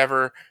or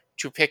whatever,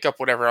 to pick up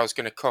whatever I was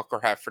going to cook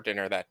or have for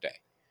dinner that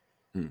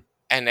day.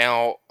 And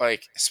now,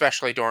 like,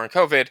 especially during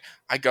COVID,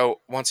 I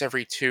go once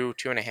every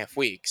 2.5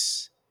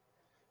 weeks.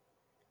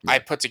 I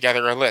put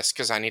together a list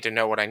because I need to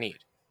know what I need.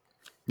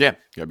 Yeah,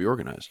 gotta be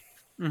organized.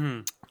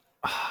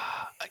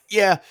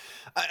 Yeah,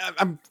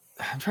 I'm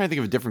trying to think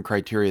of a different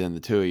criteria than the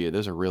two of you.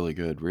 Those are really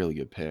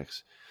good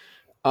picks.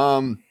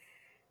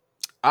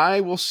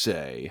 I will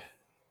say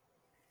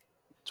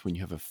it's when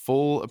you have a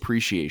full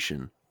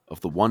appreciation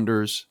of the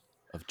wonders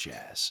of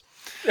jazz.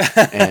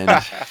 And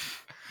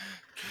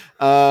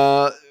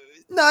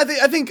no,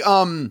 I think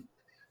I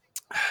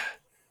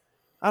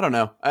don't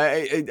know.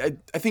 I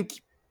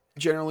think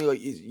generally,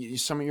 like,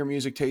 some of your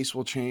music tastes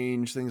will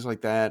change, things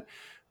like that.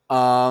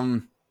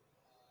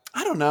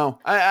 I don't know.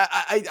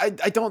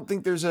 I don't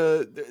think there's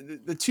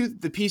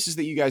the pieces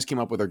that you guys came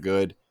up with are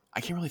good.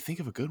 I can't really think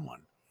of a good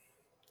one.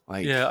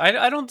 Like, yeah,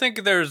 I don't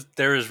think there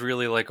is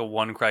really like a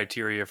one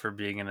criteria for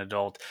being an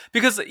adult,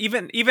 because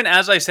even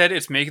as I said,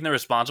 it's making the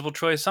responsible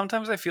choice.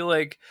 Sometimes I feel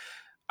like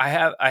I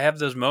have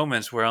those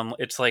moments where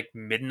it's like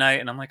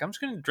midnight and I'm like, I'm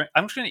just gonna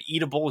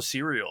eat a bowl of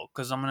cereal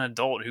because I'm an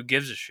adult. Who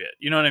gives a shit?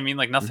 You know what I mean?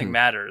 Like, nothing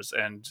matters,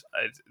 and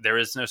there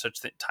is no such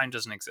thing. Time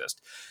doesn't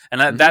exist,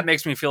 and that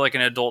makes me feel like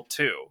an adult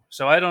too.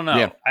 So I don't know.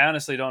 Yeah. I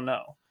honestly don't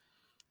know.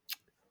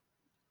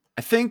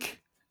 I think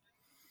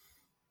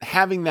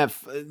having that,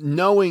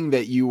 knowing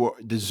that you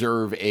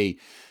deserve I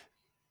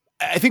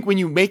think when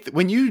you make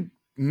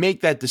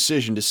that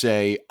decision to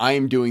say, I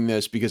am doing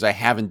this because I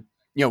haven't,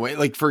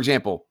 like, for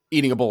example,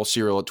 eating a bowl of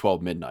cereal at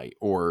 12 midnight,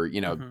 or,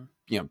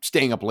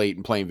 staying up late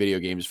and playing video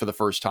games for the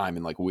first time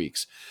in like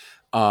weeks,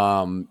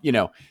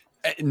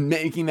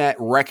 making that,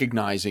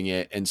 recognizing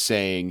it and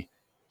saying,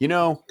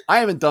 I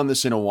haven't done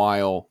this in a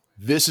while.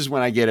 This is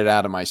when I get it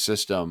out of my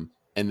system.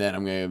 And then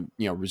I'm going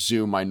to,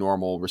 resume my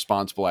normal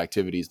responsible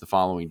activities the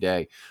following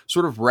day,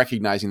 sort of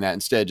recognizing that,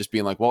 instead just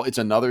being like, well, it's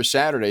another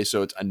Saturday.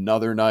 So it's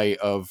another night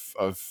of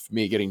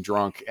me getting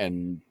drunk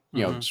and,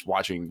 just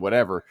watching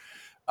whatever.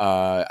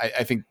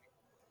 I think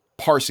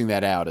parsing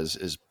that out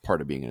is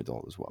part of being an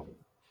adult as well.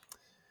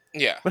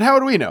 Yeah. But how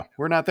would we know?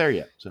 We're not there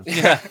yet. So.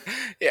 Yeah.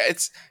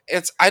 It's,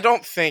 I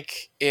don't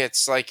think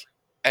it's like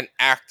an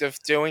act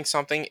of doing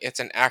something. It's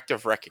an act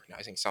of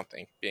recognizing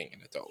something, being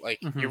an adult.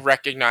 Like, you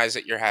recognize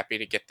that you're happy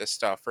to get this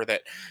stuff, or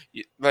that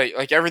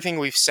like everything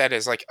we've said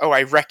is like, oh,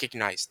 I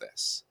recognize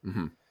this.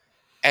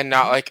 And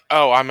not like,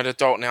 oh, I'm an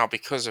adult now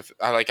because of,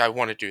 I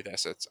want to do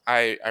this. It's,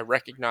 I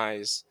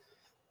recognize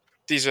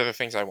these are the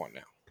things I want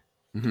now.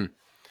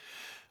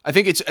 I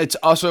think it's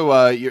also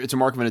it's a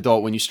mark of an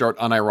adult when you start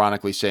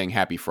unironically saying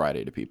Happy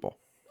Friday to people.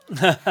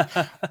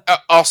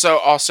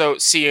 Also,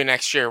 see you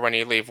next year when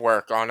you leave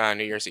work on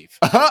New Year's Eve.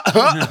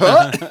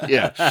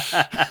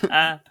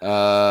 Yeah,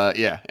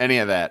 yeah. Any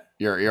of that,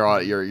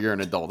 you're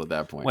an adult at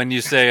that point. When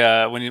you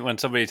say when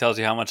somebody tells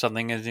you how much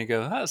something is, you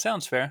go, "Oh,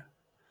 sounds fair."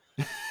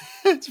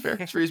 It's fair.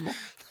 It's reasonable.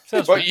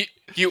 Well, fair.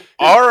 You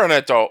are an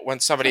adult when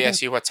somebody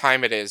asks you what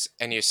time it is,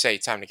 and you say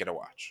time to get a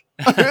watch.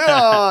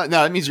 No,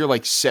 that means you're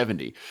like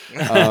 70.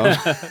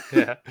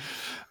 Yeah.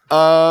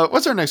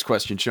 What's our next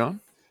question, Sean?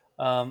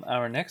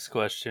 Our next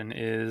question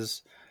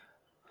is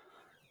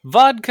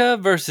vodka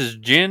versus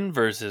gin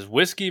versus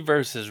whiskey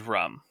versus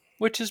rum.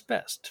 Which is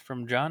best?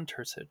 From John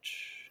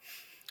Tursich.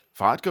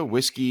 Vodka,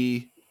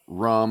 whiskey,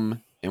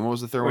 rum, and what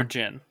was the third one?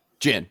 Gin.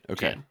 Gin.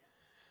 Okay. Gin.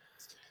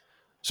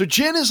 So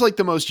gin is like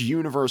the most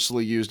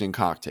universally used in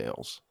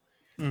cocktails.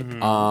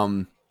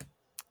 Vodka.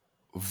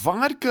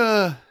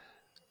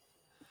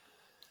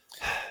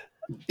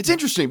 It's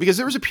interesting because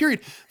there was a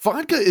period.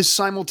 Vodka is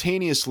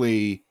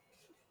simultaneously,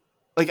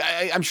 like,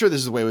 I'm sure this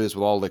is the way it is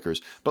with all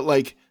liquors, but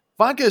like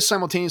vodka is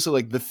simultaneously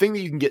like the thing that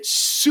you can get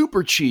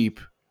super cheap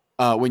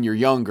when you're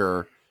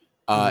younger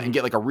and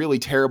get like a really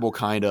terrible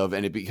kind of,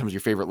 and it becomes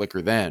your favorite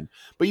liquor then.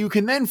 But you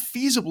can then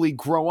feasibly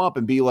grow up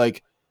and be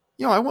like,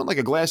 I want like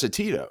a glass of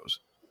Tito's.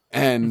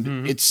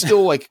 And it's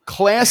still like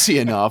classy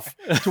enough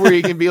to where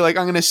you can be like,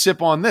 I'm going to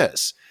sip on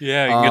this.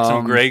 Yeah, you can get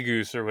some Grey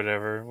Goose or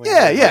whatever.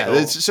 Yeah.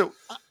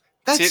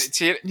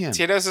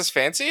 Tito's is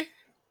fancy?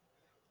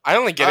 I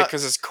only get it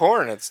because it's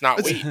corn. It's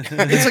not wheat.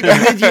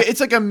 It's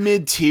like a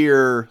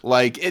mid-tier,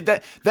 like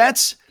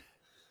that's.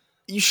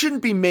 You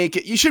shouldn't be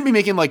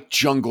making like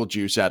jungle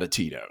juice out of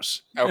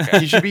Tito's. Okay.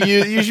 You should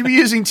be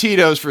using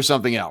Tito's for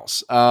something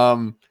else.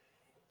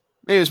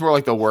 Maybe it's more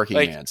like the working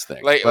man's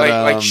thing,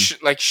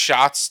 like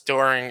shots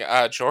during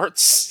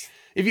jorts.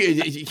 If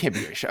you can't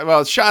be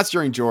shots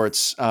during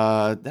jorts.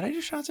 Did I do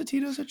shots of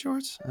Tito's at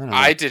jorts?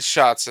 I did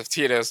shots of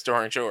Tito's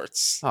during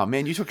jorts. Oh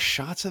man, you took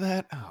shots of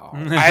that? Oh.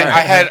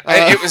 I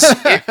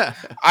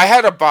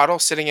had a bottle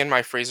sitting in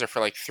my freezer for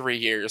like 3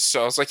 years,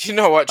 so I was like, you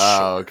know what?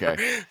 Oh, sure.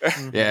 okay.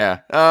 Yeah.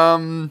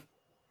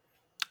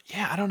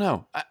 Yeah, I don't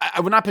know. I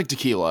would not pick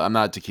tequila. I'm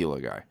not a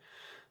tequila guy.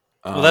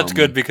 Well, that's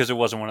good because it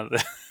wasn't one of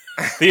the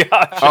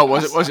options. Oh,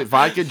 was it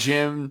vodka,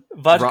 gin?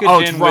 Vodka,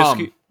 rum? gin,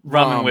 whiskey,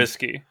 rum, and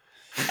whiskey.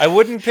 I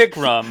wouldn't pick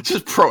rum.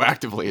 Just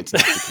proactively, it's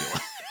not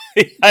tequila.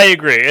 I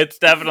agree. It's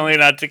definitely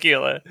not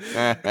tequila.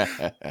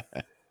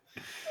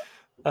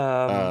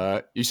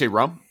 You say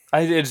rum?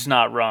 It's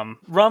not rum.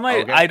 Rum,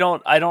 Okay. I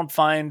don't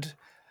find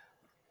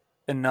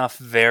enough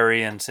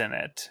variance in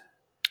it.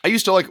 I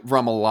used to like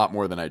rum a lot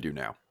more than I do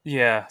now.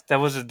 Yeah, that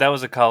was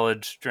a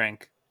college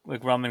drink.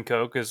 Like rum and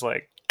Coke is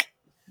like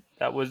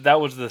that was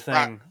the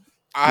thing.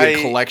 We had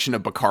a collection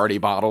of Bacardi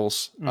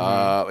bottles.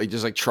 Mhm. You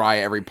just like try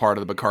every part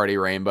of the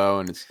Bacardi rainbow,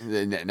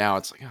 and now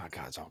it's like, oh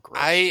god, it's all gross.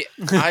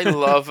 I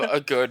love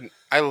a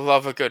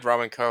good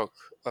rum and Coke,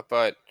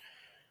 but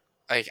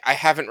like I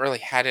haven't really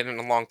had it in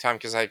a long time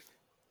because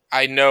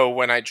I know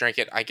when I drink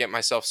it I get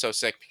myself so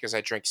sick because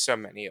I drink so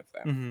many of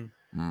them.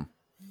 Mhm.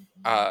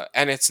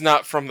 And it's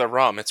not from the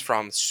rum; it's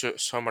from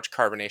so much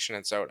carbonation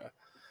and soda.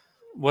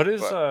 What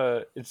is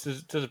But-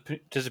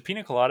 does a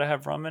pina colada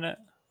have rum in it?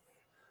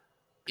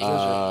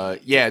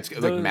 Yeah, it's like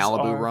those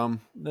Malibu are-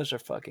 rum. Those are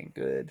fucking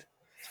good.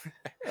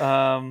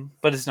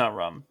 But it's not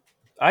rum.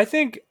 I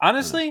think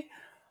honestly,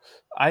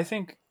 I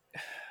think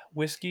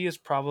whiskey is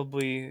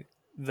probably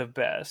the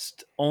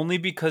best, only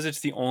because it's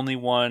the only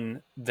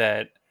one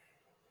that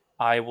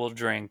I will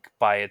drink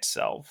by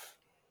itself,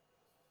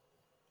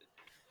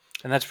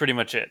 and that's pretty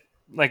much it.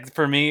 Like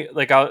for me,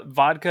 like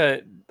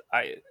vodka,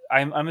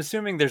 I'm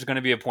assuming there's going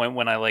to be a point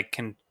when I like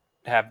can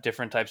have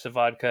different types of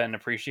vodka and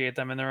appreciate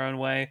them in their own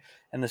way,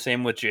 and the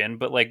same with gin.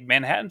 But like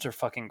Manhattans are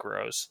fucking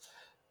gross,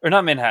 or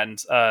not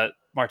Manhattans.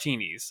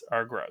 Martinis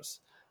are gross.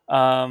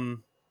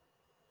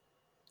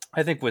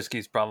 I think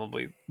whiskey's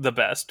probably the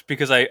best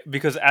because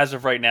as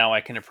of right now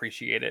I can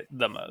appreciate it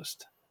the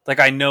most. Like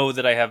I know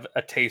that I have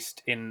a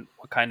taste in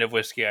what kind of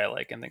whiskey I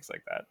like and things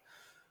like that.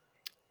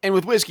 And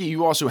with whiskey,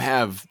 you also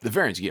have the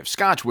variants. You have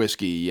Scotch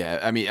whiskey. Yeah,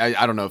 I mean,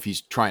 I don't know if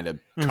he's trying to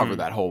cover Mhm.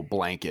 that whole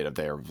blanket of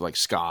there of like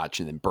Scotch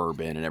and then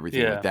bourbon and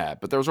everything Yeah. like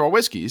that. But those are all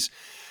whiskeys.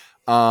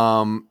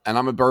 And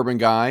I'm a bourbon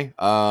guy.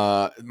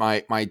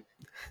 My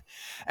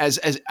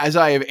as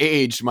I have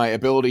aged, my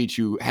ability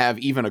to have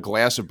even a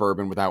glass of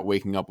bourbon without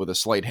waking up with a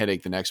slight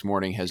headache the next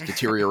morning has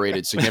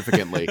deteriorated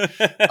significantly.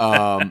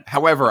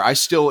 However, I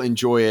still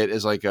enjoy it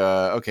as like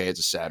okay, it's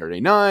a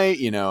Saturday night,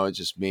 it's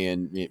just me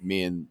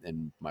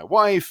and my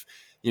wife.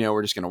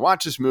 We're just going to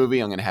watch this movie.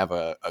 I'm going to have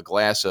a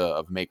glass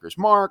of Maker's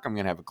Mark. I'm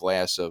going to have a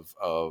glass of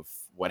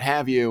what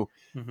have you.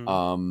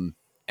 Mhm.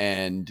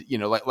 And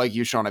like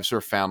you, Sean, I've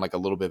sort of found like a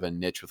little bit of a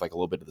niche with like a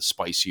little bit of the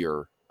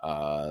spicier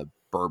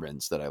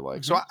bourbons that I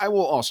like. So I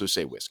will also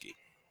say whiskey.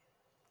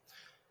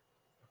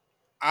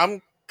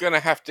 I'm gonna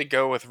have to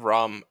go with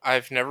rum.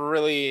 I've never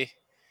really.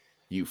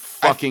 You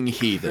fucking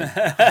heathen.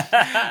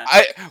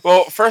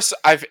 First,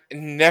 I've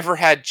never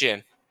had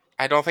gin.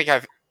 I don't think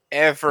I've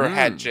ever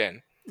had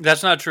gin.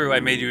 That's not true. I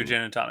made you a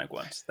gin and tonic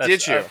once.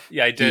 Did you?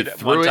 Yeah, I did.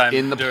 threw one it time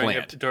in the during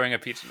plant. during a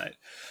pizza night.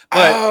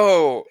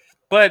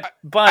 But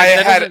But I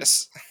that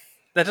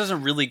had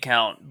doesn't really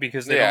count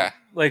because they Yeah. don't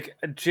like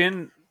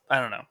gin. I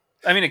don't know.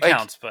 I mean, it Like-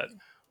 counts, but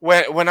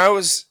when I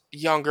was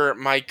younger,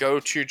 my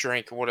go-to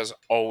drink was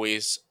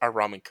always a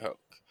rum and Coke.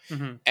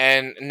 Mhm.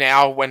 And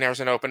now, when there's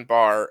an open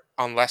bar,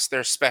 unless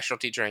there's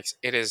specialty drinks,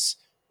 it is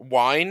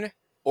wine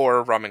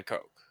or rum and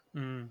Coke.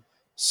 Mm.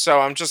 So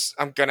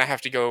I'm gonna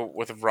have to go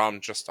with rum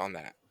just on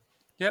that.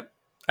 Yep.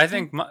 I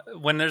think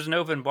when there's an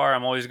open bar,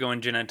 I'm always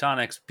going gin and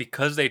tonics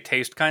because they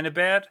taste kind of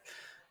bad,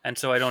 and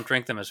so I don't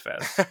drink them as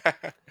fast.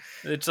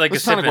 It's like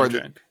What's a sip tonic and water?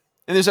 drink.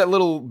 And there's that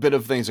little bit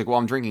of things like, well,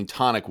 I'm drinking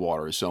tonic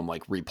water, so I'm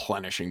like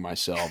replenishing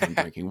myself and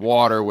drinking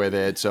water with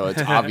it. So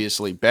it's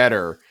obviously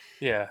better.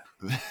 Yeah.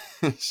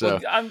 So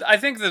Well, I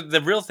think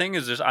the real thing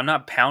is just I'm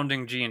not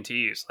pounding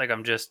G&Ts. Like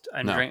I'm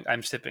No.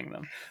 I'm sipping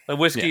them. But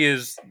whiskey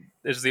is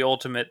the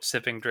ultimate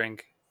sipping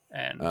drink,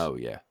 and oh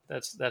yeah.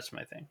 that's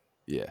my thing.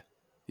 Yeah.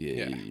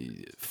 Yeah.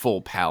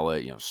 Full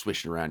palate,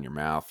 swishing around your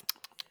mouth.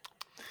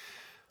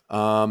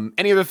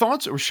 Any other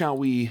thoughts, or shall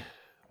we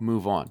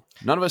move on?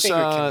 None of us. think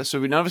we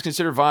can. None of us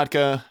consider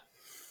vodka.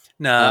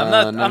 No, I'm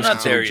none of us not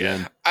consider there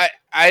gin.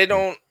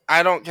 yet.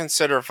 I don't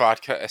consider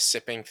vodka a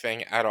sipping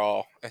thing at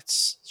all.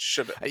 It's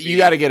should You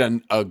got to get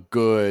a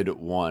good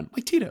one,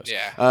 like Tito's.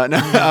 Yeah.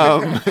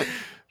 No,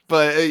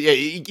 but yeah,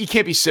 you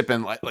can't be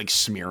sipping like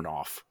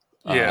Smirnoff,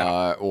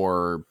 Yeah.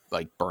 or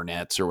like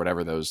Burnett's or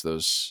whatever those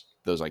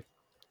like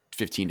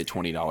 $15 to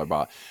 $20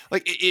 bottle.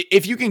 Like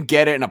if you can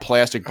get it in a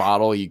plastic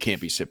bottle, you can't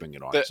be sipping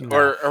it on. yourself.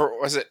 Or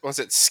was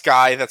it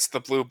Sky? That's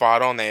the blue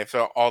bottle, and they have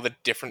all the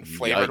different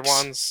flavored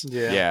Yikes. ones.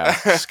 Yeah,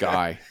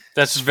 Sky,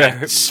 That's very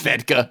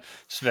Svedka.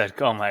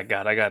 Svedka. Oh my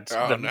god, I got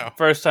Oh, the no.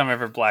 first time I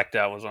ever blacked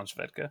out was on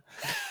Svedka.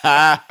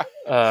 Ah,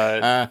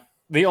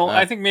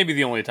 I think maybe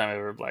the only time I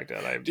ever blacked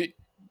out. I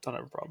don't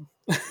have a problem.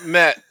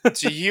 Matt,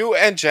 do you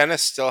and Jenna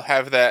still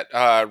have that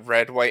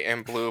red, white,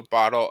 and blue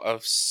bottle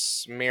of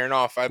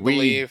Smirnoff? I we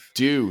believe.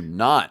 do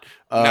not.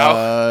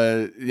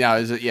 No?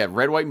 Yeah,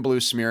 red, white, and blue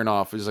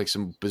Smirnoff is like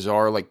some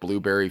bizarre like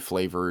blueberry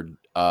flavored.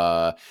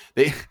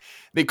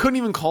 They couldn't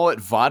even call it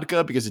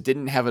vodka because it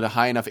didn't have a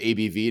high enough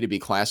ABV to be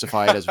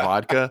classified as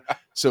vodka.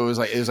 So it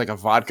was like a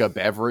vodka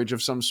beverage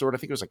of some sort. I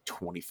think it was like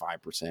 25%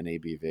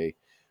 ABV.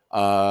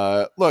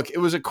 Look, it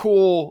was a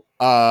cool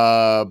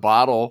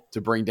bottle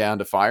to bring down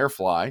to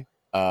Firefly.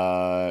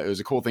 It was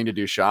a cool thing to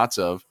do shots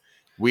of.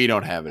 We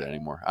don't have it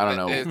anymore. I don't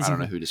know. I don't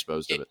know who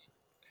disposed of it.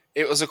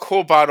 It was a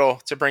cool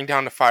bottle to bring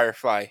down to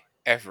Firefly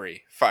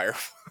every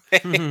Firefly.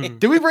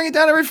 Did we bring it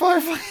down every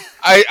Firefly?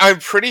 I'm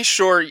pretty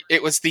sure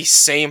it was the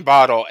same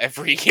bottle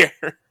every year.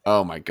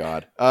 Oh my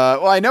god.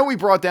 Well, I know we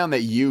brought down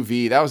that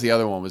UV. That was the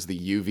other one. Was the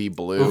UV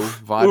blue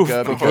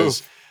vodka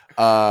because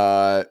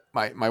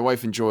my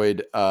wife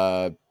enjoyed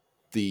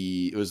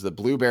it was the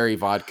blueberry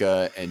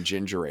vodka and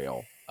ginger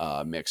ale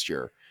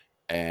mixture,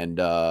 and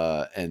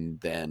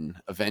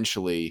then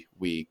eventually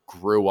we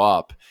grew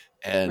up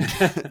and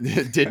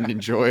didn't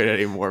enjoy it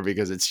anymore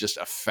because it's just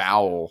a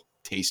foul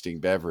tasting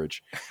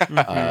beverage,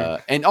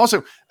 and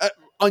also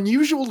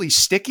unusually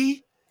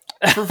sticky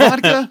for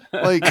vodka.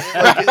 It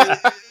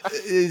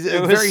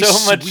was so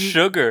sweet. Much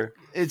sugar.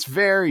 It's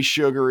very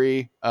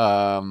sugary.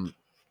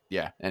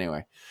 Yeah.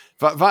 Anyway,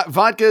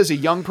 vodka is a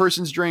young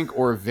person's drink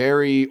or a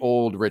very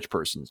old rich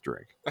person's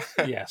drink.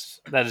 Yes,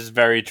 that is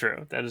very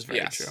true. That is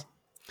very true.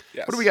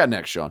 Yes. What do we got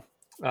next, Sean?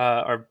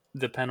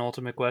 The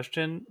penultimate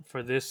question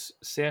for this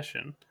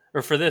session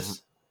or for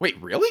this. Wait,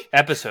 really?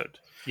 Episode.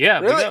 Yeah,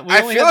 really?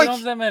 we only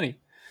have that many.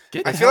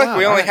 I feel like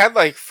we only had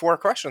like 4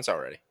 questions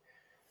already.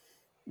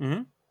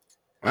 Mm-hmm.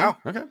 Wow.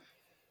 Okay.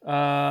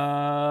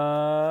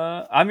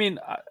 I mean,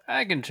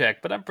 I can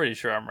check, but I'm pretty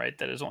sure I'm right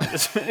that it's only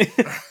this many.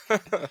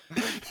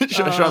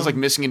 Sean's like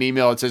missing an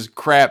email. It says,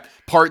 "Crap,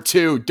 part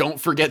 2. Don't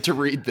forget to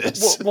read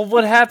this." Well,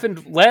 what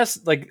happened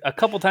a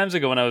couple times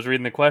ago when I was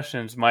reading the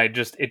questions,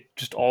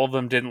 just all of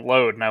them didn't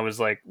load, and I was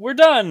like, "We're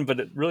done," but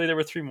really there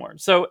were 3 more.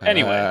 So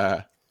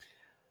anyway,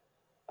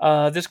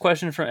 this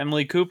question from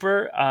Emily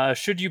Cooper: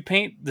 should you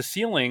paint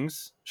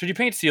ceilings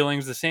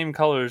the same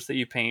colors that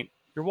you paint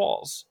your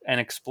walls, and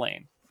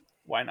explain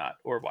why not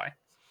or why?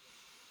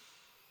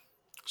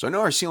 So I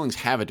know our ceilings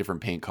have a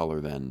different paint color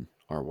than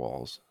our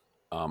walls.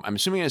 I'm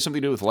assuming it has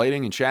something to do with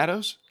lighting and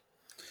shadows.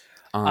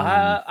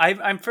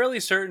 I'm fairly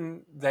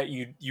certain that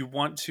you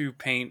want to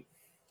paint.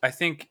 I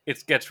think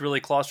it gets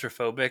really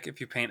claustrophobic if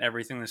you paint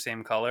everything the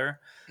same color.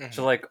 Mm-hmm.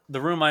 So like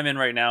the room I'm in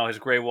right now has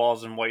gray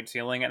walls and white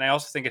ceiling, and I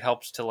also think it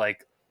helps to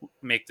like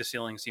make the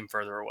ceiling seem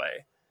further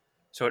away.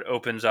 So it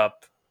opens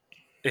up.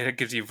 It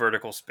gives you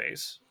vertical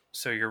space,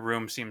 so your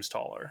room seems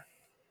taller.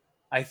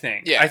 I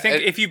think. Yeah, I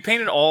think if you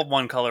painted all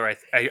one color,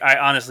 I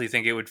honestly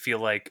think it would feel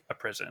like a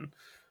prison.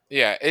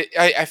 Yeah,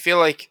 I feel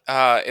like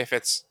if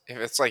it's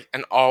like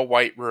an all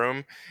white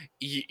room,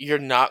 you're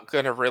not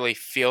gonna really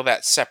feel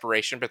that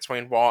separation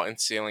between wall and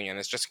ceiling, and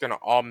it's just gonna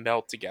all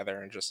meld together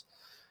and just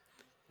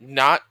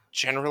not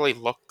generally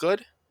look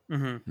good.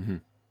 Mm-hmm.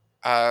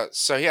 Mm-hmm.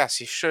 So yes,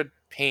 you should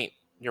paint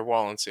your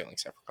wall and ceiling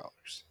separate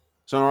colors.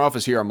 So in our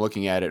office here, I'm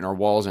looking at it, and our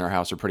walls in our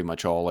house are pretty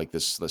much all like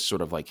this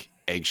sort of like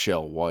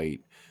eggshell white.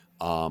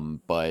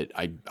 But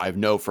I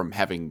know from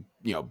having,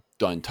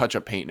 done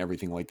touch-up paint and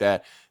everything like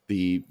that,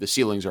 the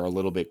ceilings are a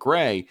little bit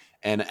gray.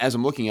 And as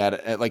I'm looking at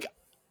it, like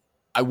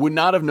I would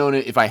not have known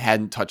it if I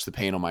hadn't touched the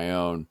paint on my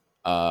own,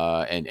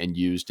 and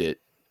used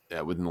it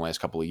within the last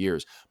couple of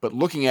years. But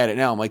looking at it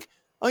now, I'm like,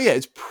 oh yeah,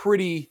 it's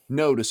pretty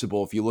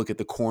noticeable if you look at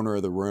the corner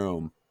of the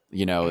room.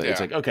 It's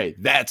like, okay,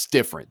 that's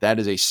different. That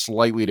is a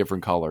slightly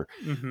different color.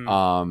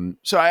 Mm-hmm.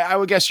 So I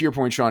would guess to your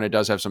point, Sean, it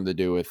does have something to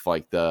do with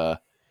like the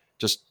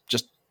just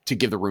to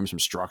give the room some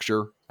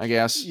structure, I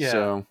guess. Yeah.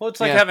 So, well,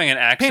 it's like having an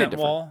accent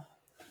wall.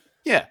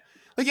 Yeah.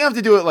 Like you have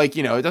to do it like,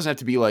 it doesn't have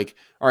to be like,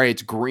 all right,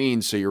 it's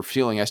green, so your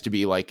ceiling has to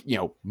be like,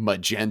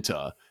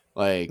 magenta.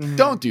 Like,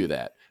 don't do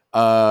that.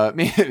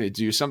 Maybe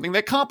do something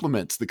that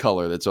complements the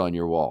color that's on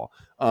your wall.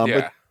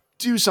 But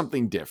do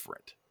something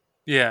different.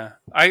 Yeah.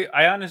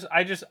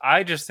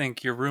 I just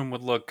think your room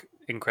would look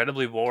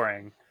incredibly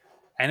boring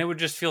and it would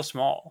just feel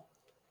small.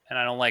 And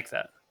I don't like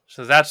that.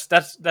 So that's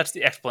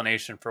the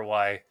explanation for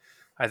why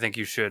I think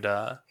you should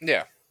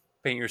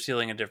paint your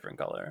ceiling a different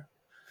color.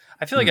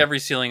 I feel like every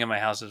ceiling in my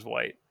house is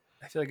white.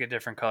 I feel like a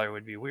different color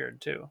would be weird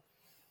too.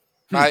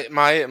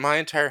 My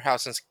entire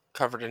house is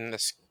covered in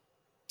this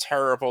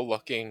terrible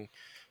looking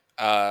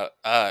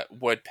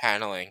wood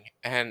paneling,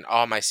 and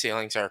all my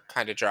ceilings are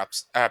kind of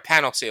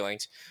panel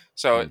ceilings.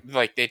 So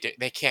like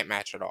they can't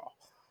match at all.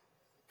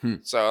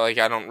 So like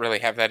I don't really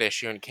have that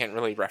issue and can't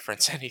really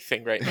reference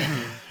anything right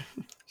now.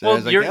 So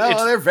well,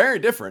 they're very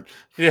different.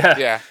 Yeah.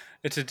 Yeah.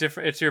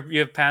 You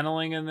have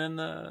paneling and then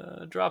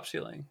the drop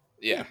ceiling.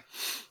 Yeah.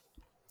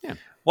 Yeah.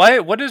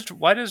 Why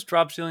does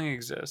drop ceiling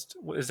exist?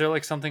 Is there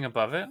like something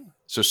above it?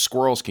 So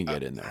squirrels can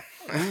get in there.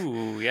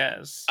 Ooh,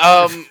 yes.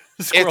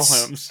 Squirrel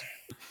homes.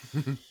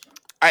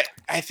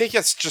 I think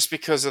it's just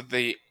because of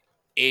the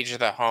age of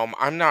the home.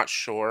 I'm not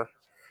sure.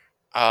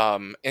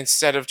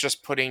 Instead of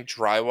just putting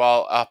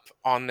drywall up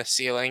on the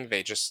ceiling,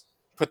 they just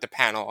put the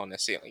panel on the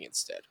ceiling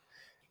instead.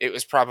 It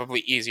was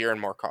probably easier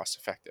and more cost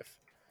effective.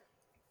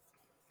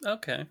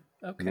 Okay.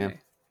 Yeah.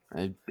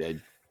 I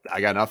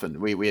got nothing.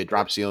 We had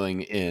drop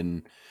ceiling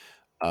in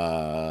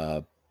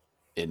the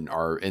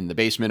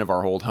basement of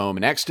our old home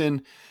in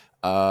Exton.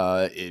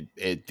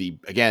 The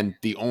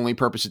only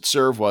purpose it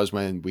served was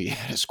when we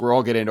had a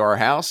squirrel get into our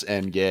house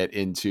and get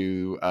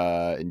into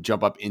and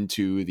jump up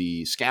into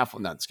the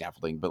not the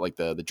scaffolding, but like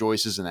the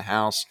joists in the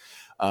house.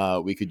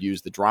 We could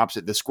use the drops.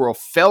 The squirrel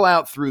fell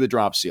out through the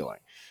drop ceiling.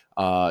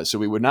 So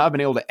we would not have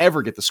been able to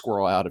ever get the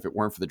squirrel out if it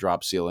weren't for the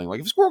drop ceiling. Like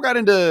if a squirrel got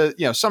into,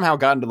 somehow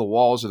got into the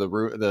walls of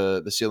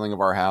the ceiling of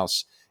our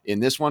house in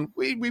this one,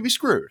 we'd be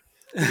screwed.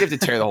 We'd have to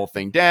tear the whole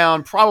thing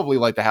down, probably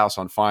light the house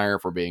on fire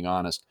if we're being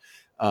honest.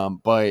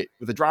 But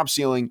with the drop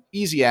ceiling,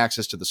 easy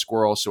access to the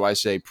squirrel. So I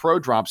say pro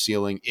drop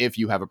ceiling if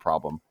you have a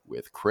problem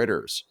with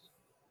critters.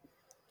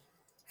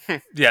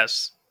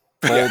 Yes.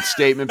 Bold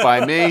statement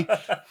by me.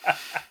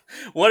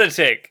 What a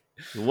take.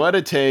 What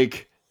a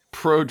take.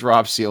 Pro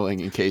drop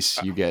ceiling in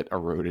case you get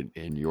eroded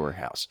in your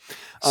house.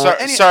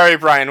 Sorry,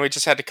 Brian. We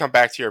just had to come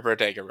back to your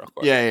bodega real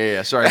quick.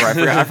 Yeah. Sorry, Brian.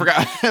 I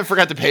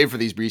forgot to pay for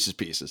these Reese's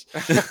Pieces.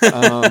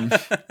 Any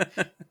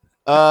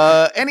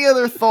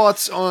other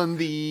thoughts on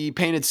the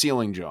painted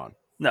ceiling, John?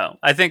 No,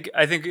 I think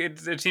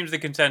it seems the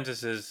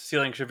consensus is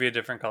ceiling should be a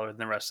different color than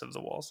the rest of the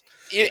walls.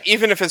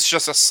 Even if it's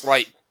just a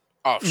slight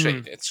off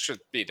shade, it should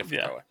be a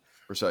different color.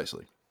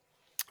 Precisely.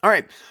 All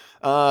right.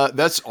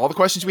 That's all the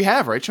questions we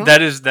have, right, Sean?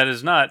 That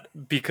is not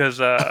because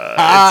so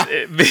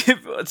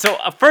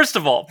first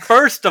of all,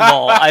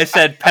 I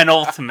said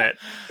penultimate.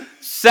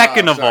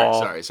 Second of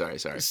all, I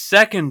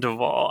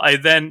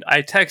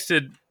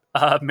texted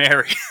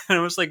Mary and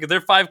I was like, "There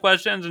are 5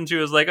 questions," and she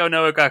was like, "Oh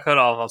no, it got cut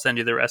off. I'll send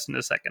you the rest in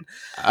a second."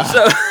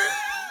 So.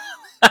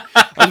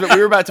 We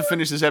were about to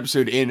finish this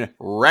episode in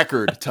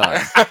record time,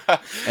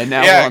 and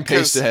now we're on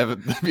pace to have it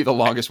be the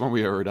longest one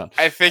we've ever done.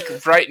 I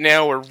think right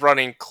now we're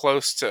running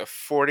close to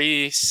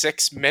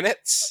 46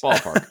 minutes.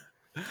 Ballpark.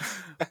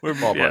 We're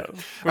ballpark. Yeah,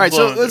 all right,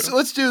 so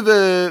let's do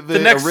the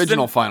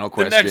original final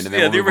question.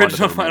 The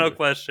original final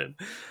question.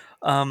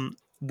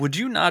 Would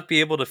you not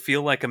be able to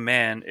feel like a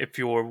man if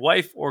your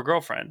wife or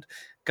girlfriend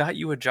got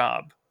you a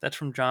job? That's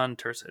from John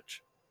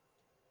Tursich.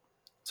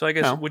 So I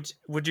guess No.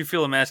 would you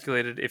feel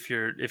emasculated if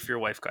your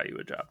wife got you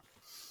a job?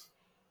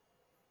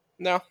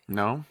 No.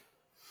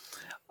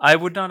 I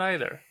would not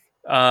either.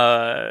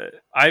 I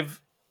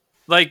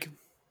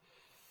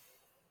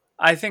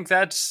think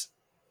that's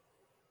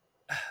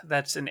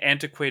an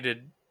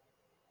antiquated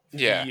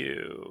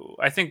view.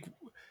 I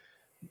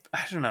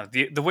don't know.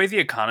 The way the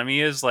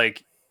economy is,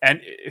 like, and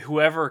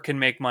whoever can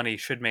make money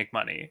should make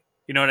money.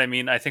 You know what I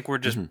mean? I think we're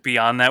just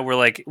beyond that. We're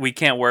like, we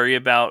can't worry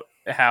about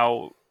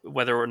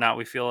whether or not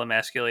we feel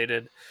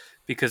emasculated,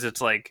 because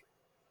it's like,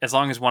 as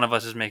long as one of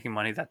us is making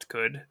money, that's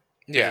good.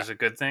 Yeah. It's a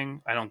good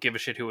thing. I don't give a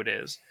shit who it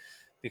is,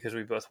 because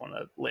we both want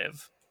to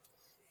live.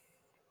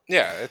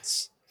 Yeah,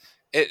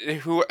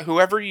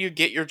 whoever you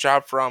get your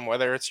job from,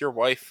 whether it's your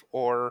wife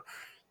or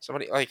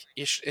somebody, like,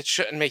 it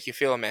shouldn't make you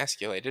feel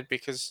emasculated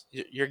because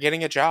you're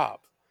getting a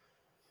job.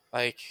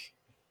 Like,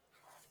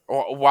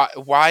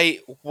 why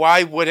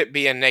would it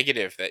be a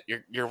negative that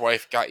your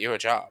wife got you a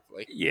job?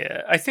 Like,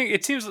 yeah, I think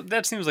it seems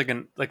like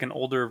an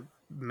older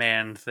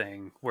man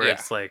thing where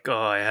it's like,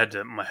 oh, I had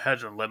to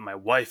let my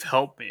wife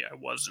help me. I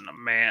wasn't a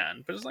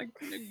man, but it's like,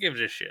 who gives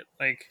a shit?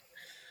 Like,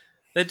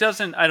 that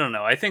doesn't. I don't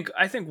know. I think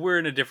we're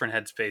in a different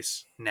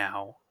headspace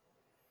now.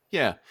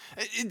 Yeah,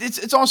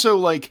 it's also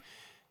like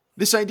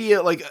this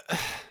idea, like,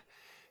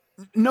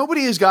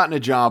 nobody has gotten a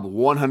job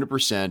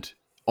 100%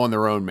 on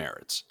their own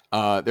merits.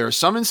 There are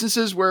some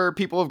instances where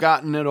people have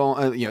gotten it all.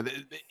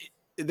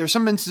 There's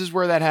some instances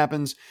where that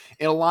happens.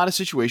 In a lot of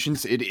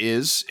situations,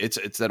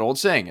 it's that old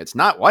saying: "It's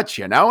not what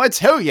you know, it's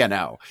who you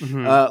know."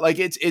 Mm-hmm. Like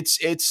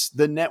it's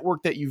the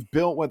network that you've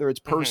built, whether it's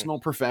personal,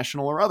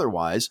 professional, or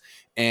otherwise.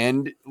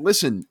 And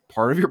listen,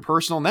 part of your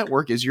personal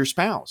network is your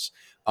spouse.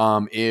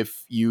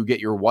 If you get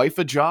your wife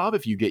a job,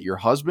 if you get your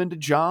husband a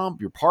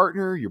job, your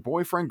partner, your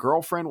boyfriend,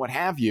 girlfriend, what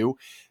have you,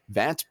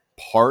 that's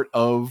part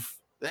of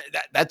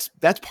that's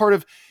part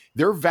of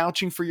they're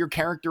vouching for your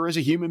character as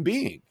a human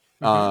being.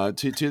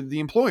 To the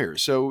employer.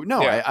 So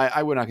no,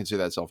 I would not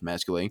consider that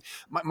self-emasculating.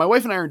 My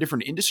wife and I are in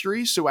different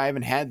industries, so I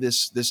haven't had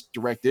this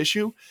direct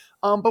issue.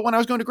 But when I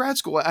was going to grad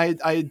school, I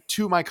had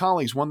 2 of my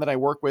colleagues, one that I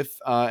work with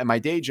at my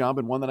day job,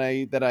 and one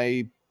that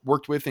I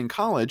worked with in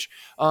college.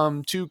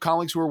 2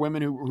 colleagues who were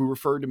women who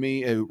referred to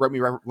me, who wrote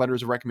me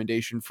letters of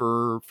recommendation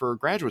for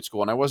graduate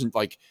school, and I wasn't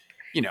like,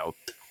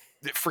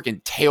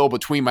 freaking tail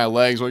between my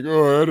legs, like,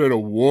 oh, I had a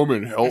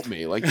woman help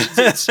me. Like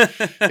it's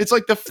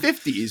like the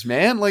 50s,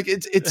 man. Like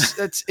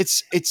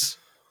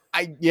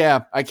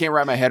I can't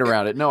wrap my head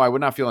around it. No, I would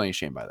not feel any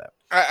shame by that.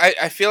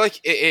 I feel like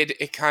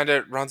it kind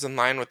of runs in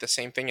line with the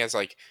same thing as,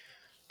 like,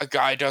 a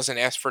guy doesn't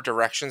ask for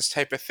directions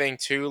type of thing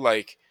too.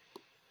 Like,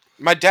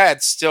 my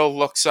dad still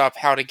looks up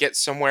how to get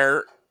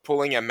somewhere,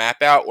 pulling a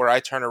map out, where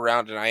I turn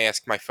around and I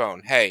ask my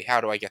phone, "Hey,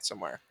 how do I get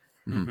somewhere?"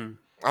 Mm-hmm.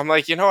 I'm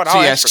like, you know what?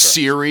 So you ask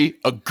Siri,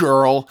 a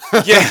girl.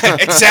 Yeah,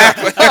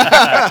 exactly.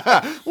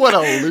 What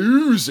a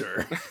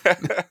loser.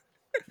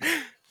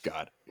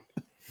 God.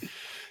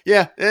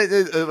 Yeah,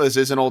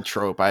 it's an old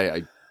trope.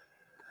 I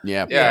don't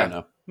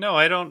know. No,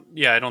 I don't.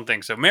 Yeah, I don't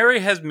think so. Mary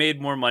has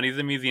made more money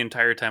than me the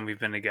entire time we've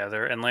been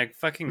together, and like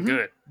fucking Mhm.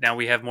 good. Now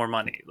we have more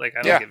money. Like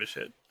I don't Yeah. give a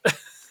shit. Yeah.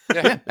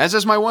 Yeah, as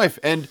is my wife,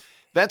 and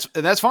that's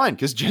fine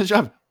because Jen's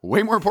job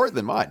way more important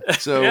than mine.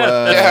 So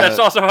yeah, that's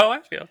also how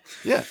I feel.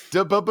 yeah,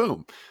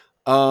 boom.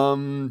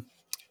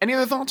 Any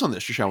other thoughts on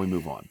this, or shall we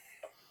move on?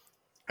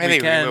 I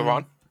think we can move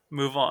on.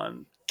 Move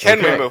on. Can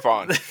we Okay. move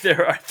on?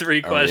 There are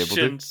three Are we able to?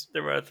 questions.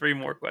 There are three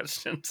more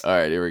questions. All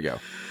right, here we go.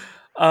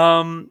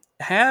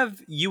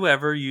 Have you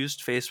ever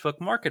used Facebook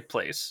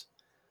Marketplace?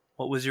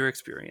 What was your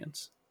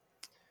experience?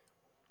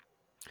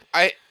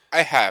 I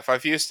have.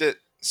 I've used it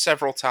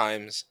several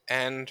times,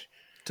 and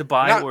To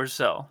buy Not- or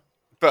sell?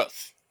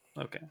 both.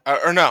 Okay.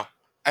 Or no,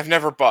 I've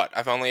never bought.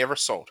 I've only ever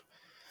sold.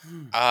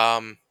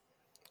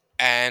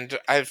 And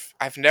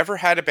I've never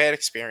had a bad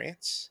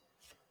experience.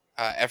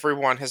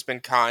 Everyone has been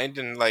kind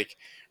and like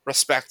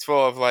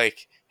respectful of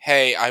like,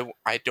 hey,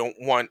 I don't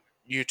want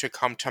you to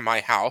come to my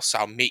house.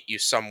 I'll meet you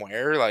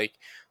somewhere. Like,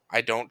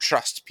 I don't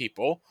trust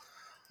people.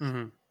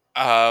 Mm-hmm.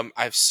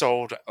 I've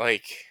sold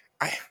like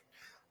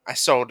I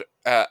sold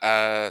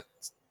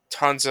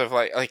tons of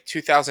like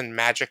 2,000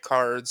 magic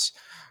cards.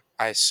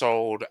 I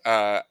sold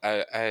a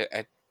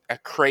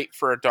crate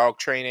for a dog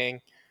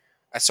training.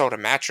 I sold a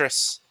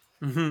mattress.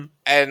 Mm-hmm.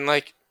 And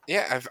like,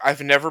 yeah,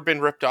 I've never been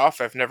ripped off.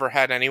 I've never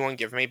had anyone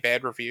give me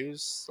bad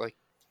reviews. Like,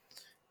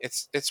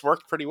 it's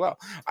worked pretty well.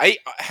 I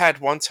had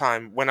one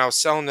time when I was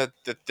selling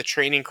the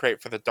training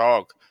crate for the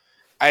dog,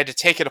 I had to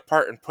take it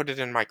apart and put it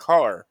in my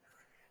car.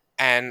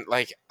 And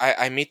like,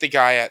 I meet the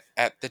guy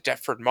at the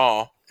Deptford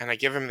Mall, and I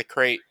give him the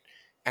crate,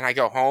 and I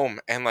go home,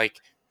 and like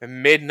at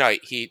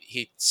midnight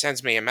he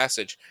sends me a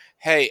message.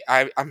 Hey,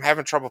 I'm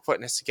having trouble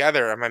putting this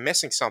together. Am I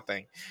missing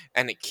something?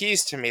 And it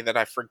keys to me that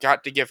I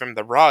forgot to give him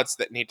the rods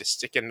that need to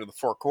stick into the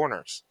four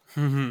corners.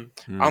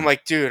 Mm-hmm. I'm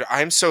like, dude,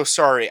 I'm so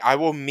sorry. I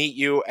will meet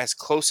you as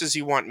close as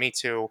you want me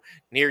to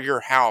near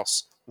your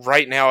house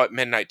right now at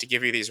midnight to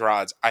give you these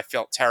rods. I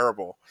felt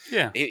terrible.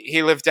 Yeah.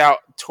 He lived out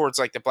towards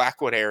like the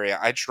Blackwood area.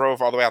 I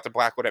drove all the way out to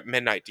Blackwood at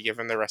midnight to give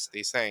him the rest of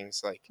these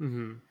things. Like,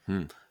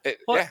 Mm-hmm.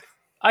 yeah,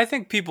 I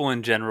think people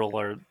in general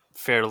are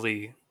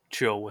fairly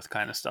chill with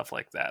kind of stuff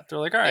like that. They're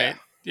like, all right,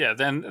 yeah.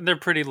 Then they're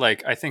pretty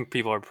like. I think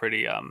people are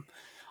pretty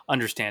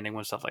understanding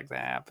when stuff like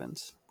that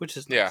happens, which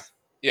is nice.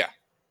 Yeah.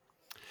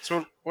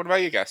 So, what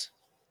about you guys?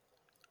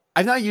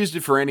 I've not used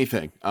it for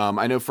anything.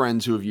 I know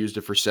friends who have used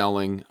it for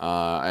selling.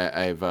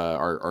 I have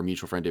our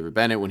mutual friend David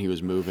Bennett when he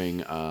was moving.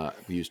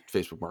 We used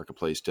Facebook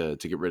Marketplace to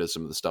get rid of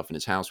some of the stuff in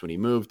his house when he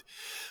moved.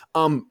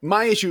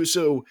 My issue,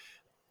 so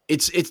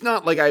it's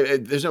not like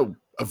there's no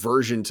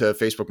aversion to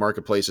Facebook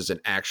Marketplace as an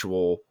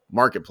actual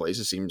marketplace.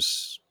 It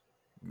seems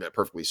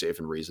perfectly safe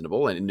and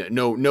reasonable, and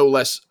no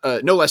less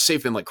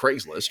safe than like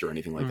Craigslist or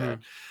anything like that.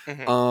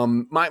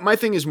 Mm-hmm. My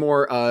thing is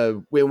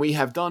more when we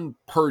have done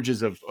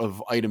purges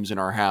of items in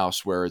our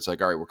house where it's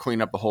like, all right, we're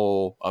cleaning up the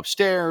whole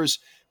upstairs,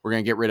 we're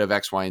going to get rid of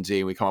X, Y, and Z,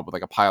 and we come up with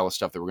like a pile of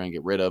stuff that we're going to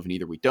get rid of, and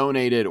either we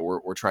donate it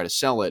or try to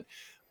sell it.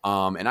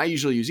 And I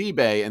usually use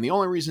eBay, and the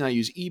only reason I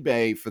use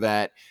eBay for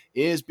that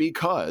is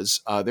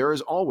because there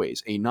is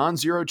always a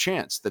non-zero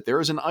chance that there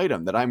is an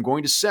item that I'm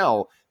going to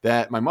sell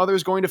that my mother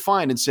is going to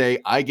find and say,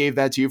 I gave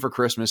that to you for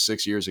Christmas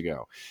 6 years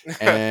ago.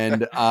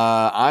 And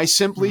I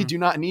simply do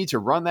not need to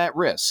run that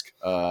risk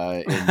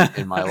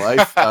in my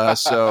life.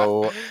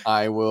 So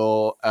I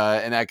will,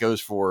 and that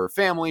goes for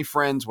family,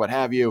 friends, what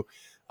have you.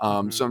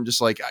 So I'm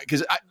just like,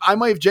 because I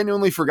might have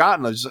genuinely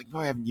forgotten. I was just like, oh,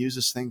 I haven't used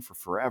this thing for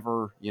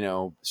forever,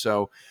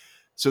 So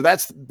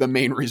that's the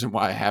main reason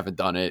why I haven't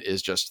done it,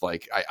 is just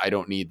like I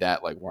don't need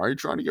that. Like, why are you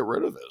trying to get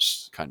rid of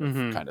this kind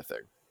of thing?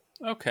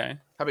 Okay.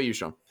 How about you,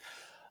 Sean?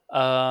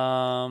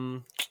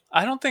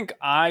 I don't think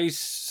I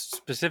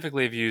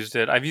specifically have used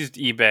it. I've used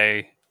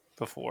eBay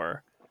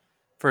before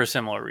for a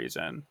similar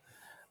reason,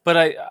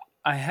 but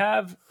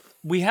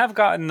we have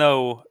gotten,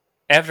 though,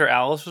 after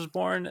Alice was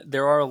born,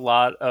 there are a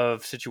lot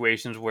of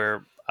situations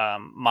where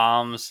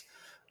moms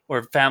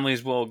or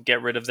families will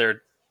get rid of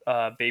their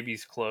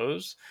baby's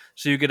clothes.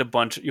 So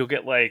you'll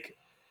get like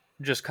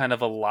just kind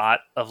of a lot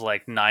of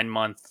like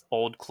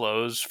 9-month-old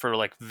clothes for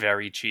like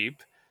very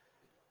cheap.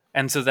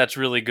 And so that's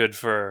really good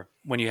for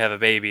when you have a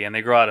baby and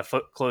they grow out of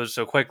clothes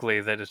so quickly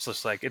that it's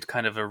just like, it's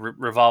kind of a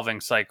revolving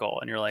cycle.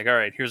 And you're like, all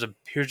right, here's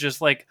just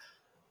like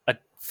a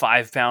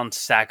 5-pound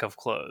sack of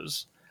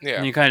clothes. Yeah.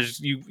 And you kind of just,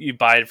 you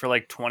buy it for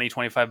like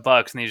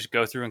 $20-$25 and you just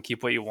go through and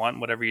keep what you want.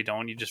 Whatever you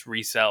don't, you just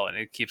resell, and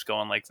it keeps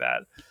going like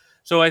that.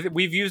 So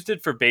we've used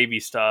it for baby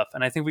stuff,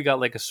 and I think we got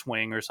like a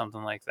swing or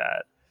something like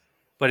that.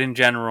 But in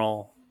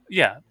general,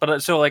 yeah.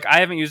 But so like I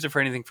haven't used it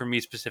for anything for me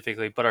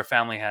specifically, but our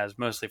family has,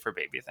 mostly for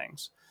baby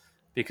things,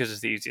 because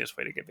it's the easiest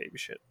way to get baby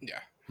shit.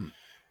 Yeah.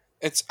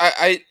 It's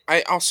I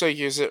also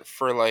use it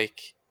for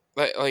like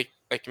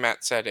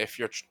Matt said, if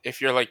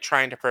you're like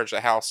trying to purge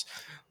the house.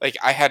 Like,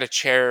 I had a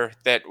chair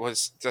that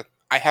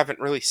I haven't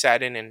really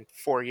sat in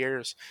 4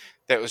 years,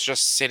 that was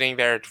just sitting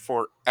there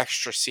for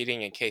extra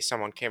seating in case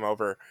someone came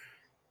over,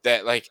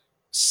 that like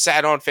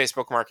sat on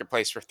Facebook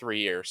Marketplace for 3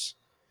 years.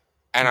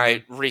 And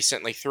I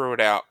recently threw it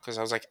out because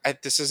I was like,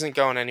 this isn't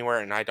going anywhere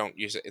and I don't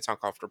use it. It's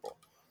uncomfortable.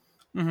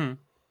 Mm-hmm.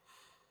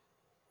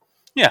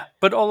 Yeah,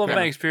 but all of Fair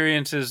my enough.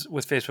 experiences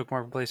with Facebook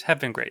Marketplace have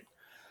been great.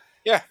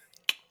 Yeah.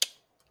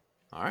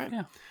 All right.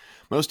 Yeah.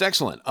 Most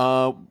excellent.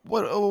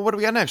 What do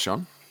we got next,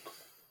 Sean?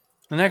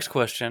 The next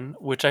question,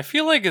 which I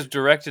feel like is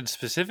directed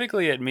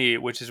specifically at me,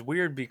 which is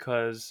weird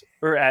because,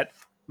 or at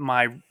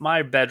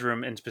my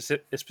bedroom in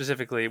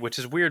specifically, which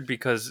is weird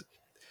because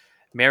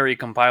Mary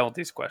compiled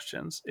these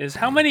questions, is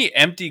how many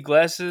empty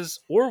glasses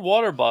or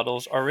water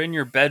bottles are in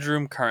your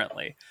bedroom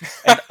currently?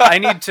 And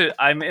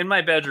I'm in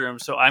my bedroom,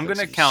 so I'm going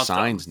to count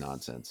Signs them.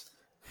 nonsense.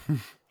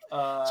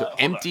 So So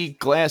empty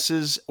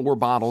glasses or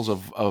bottles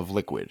of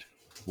liquid,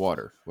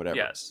 water, whatever.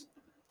 Yes.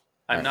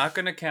 I'm Right. not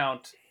going to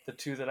count the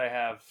 2 that I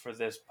have for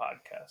this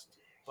podcast,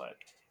 but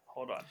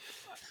hold on.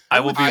 I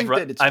would think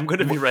that it's I'm going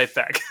to be right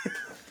back.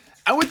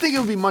 I would think it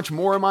would be much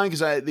more of mine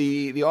because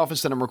the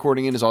office that I'm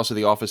recording in is also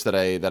the office that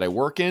I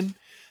work in.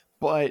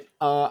 But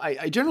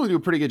I generally do a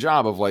pretty good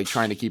job of like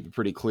trying to keep it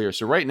pretty clear.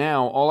 So right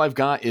now, all I've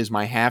got is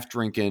my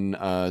half-drinking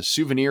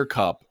souvenir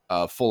cup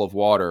full of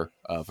water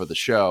for the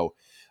show,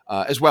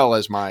 as well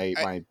as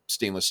my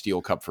stainless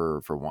steel cup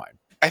for wine.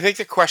 I think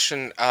the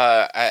question,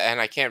 and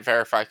I can't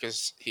verify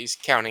because he's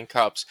counting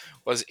cups,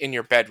 was in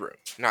your bedroom,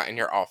 not in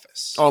your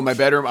office. Oh, my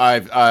bedroom? I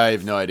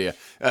have no idea.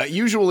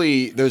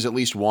 Usually, there's at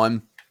least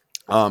one.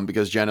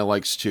 Because Jenna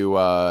likes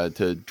to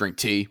drink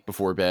tea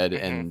before bed,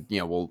 and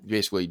we'll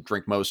basically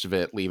drink most of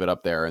it, leave it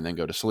up there, and then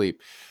go to sleep.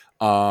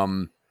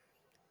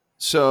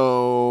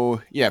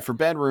 So yeah, for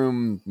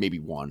bedroom, maybe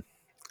one.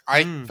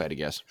 If I had to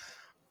guess,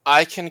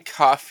 I can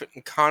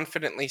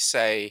confidently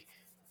say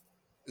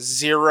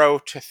 0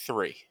 to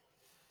 3.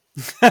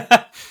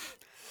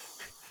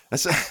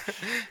 That's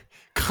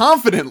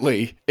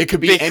confidently it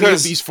could be any of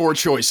Because- these 4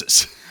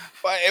 choices.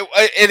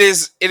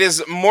 It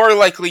is more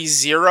likely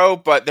 0,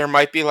 but there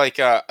might be like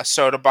a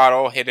soda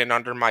bottle hidden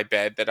under my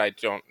bed that I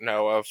don't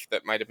know of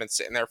that might have been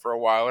sitting there for a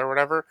while or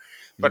whatever.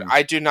 But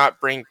I do not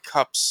bring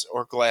cups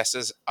or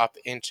glasses up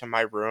into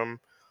my room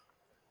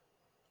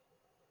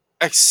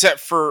except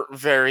for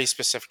very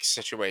specific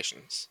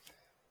situations.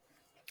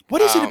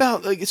 What is it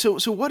about like so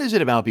what is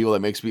it about people that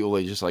makes people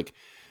like just like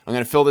I'm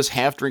gonna fill this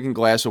half drinking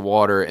glass of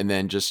water and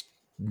then just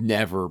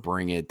never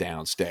bring it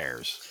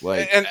downstairs?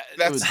 Like, And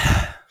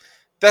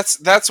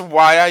that's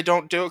why I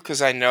don't do it,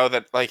 because I know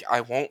that like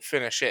I won't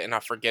finish it and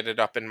I'll forget it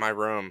up in my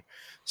room.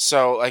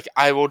 So like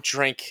I will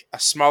drink a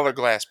smaller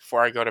glass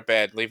before I go to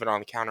bed, leave it on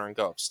the counter, and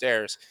go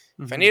upstairs.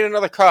 If I need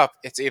another cup,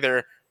 it's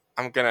either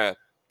I'm gonna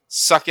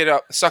stick it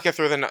out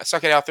through the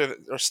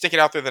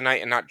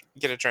night and not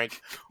get a drink,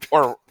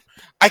 or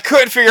I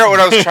couldn't figure out what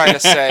I was trying to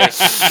say.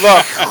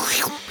 Look,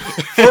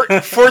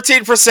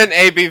 14%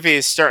 ABV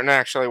is starting to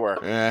actually work.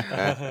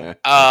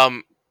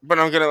 But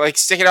I'm gonna like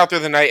stick it out through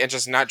the night and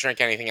just not drink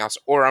anything else,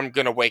 or I'm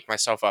gonna wake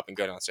myself up and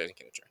go downstairs and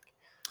get a drink.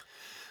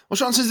 Well,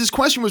 Sean, since this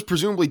question was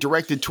presumably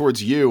directed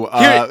towards you,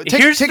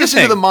 here's take the us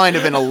into thing. the mind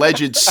of an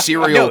alleged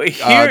serial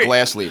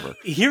glass lever.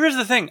 Here is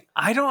the thing.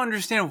 I don't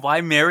understand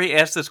why Mary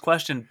asked this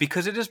question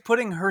because it is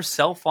putting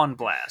herself on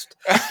blast.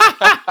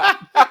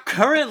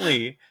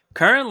 Currently,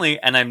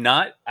 and I'm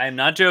not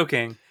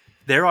joking,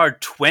 there are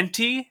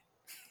 20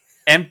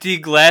 empty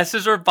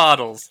glasses or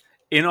bottles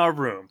in our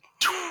room.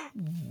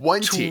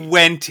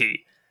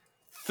 20.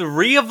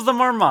 3 of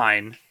them are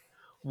mine.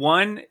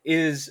 One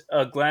is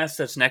a glass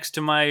that's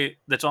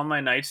that's on my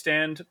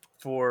nightstand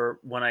for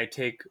when I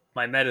take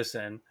my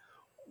medicine.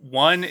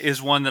 One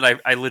is one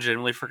that I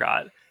legitimately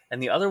forgot.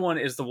 And the other one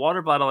is the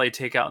water bottle I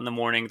take out in the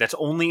morning that's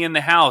only in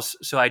the house,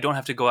 so I don't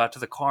have to go out to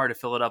the car to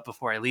fill it up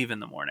before I leave in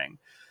the morning.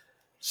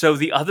 So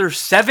the other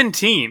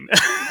 17...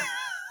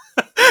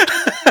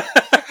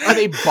 Are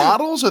they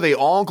bottles? Are they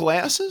all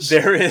glasses?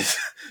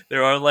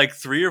 There are like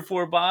 3 or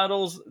 4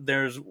 bottles.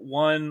 There's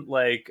one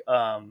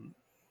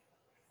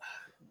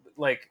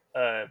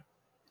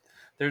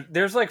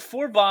there's like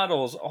 4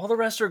 bottles. All the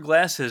rest are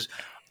glasses.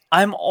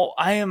 I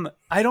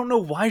don't know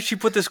why she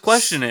put this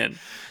question in.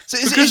 So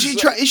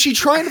is she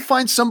trying to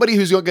find somebody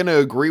who's going to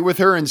agree with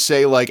her and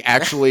say like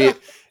actually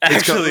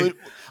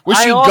was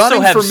she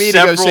gunning for me to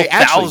go say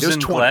actually there's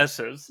 20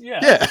 glasses?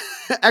 Yeah.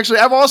 Actually,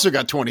 I've also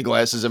got 20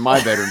 glasses in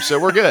my bedroom, so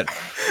we're good.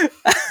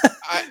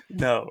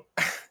 No,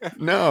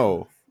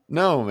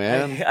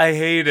 man. I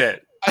hate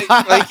it.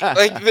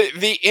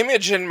 The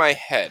image in my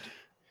head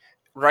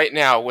right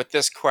now with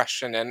this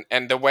question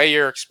and the way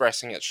you're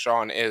expressing it,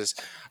 Sean, is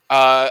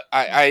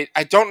I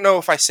don't know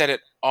if I said it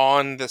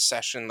on the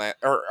session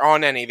or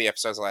on any of the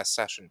episodes last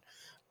session,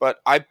 but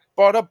I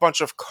bought a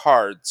bunch of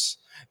cards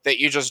that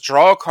you just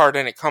draw a card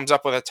and it comes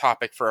up with a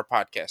topic for a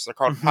podcast. They're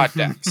called pod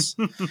decks.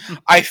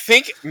 I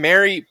think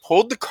Mary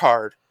pulled the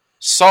card,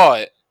 saw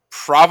it,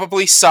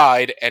 probably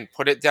sighed, and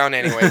put it down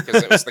anyway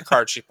because it was the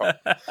card she pulled.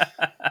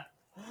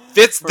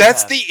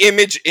 That's the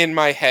image in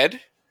my head.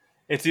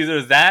 It's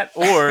either that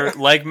or,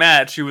 like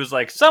Matt, she was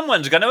like,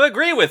 someone's going to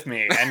agree with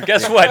me. And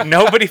guess what?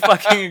 Nobody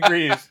fucking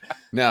agrees.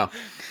 No.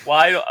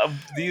 Why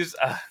these...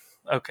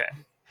 okay.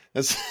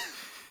 That's...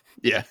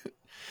 Yeah.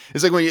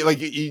 It's like when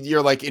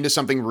you're like into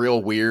something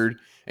real weird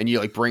and you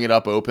like bring it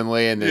up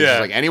openly and then it's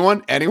just like,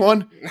 anyone?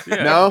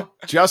 Yeah. No?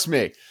 Just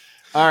me.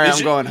 All right, Did I'm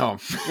you- going home.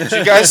 Did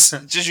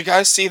you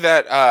guys see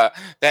that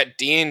that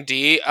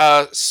D&D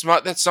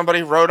smut that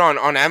somebody wrote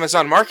on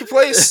Amazon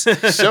Marketplace?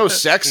 So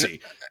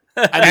sexy.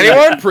 I mean,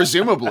 Anyone?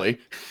 presumably.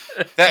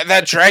 That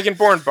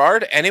Dragonborn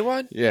bard?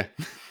 Anyone? Yeah.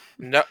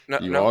 No,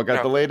 You all got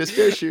no. the latest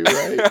issue,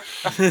 right?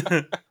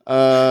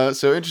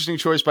 So interesting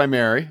choice by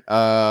Mary.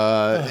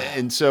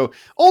 And so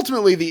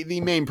ultimately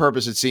the main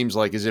purpose, it seems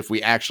like, is if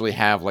we actually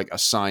have like a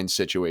signed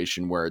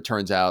situation where it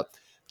turns out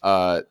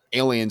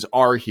aliens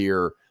are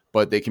here,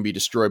 but they can be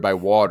destroyed by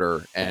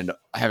water, and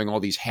having all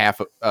these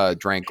half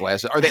drank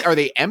glasses. Are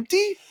they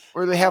empty,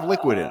 or do they have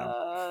liquid in them?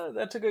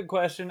 That's a good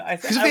question. I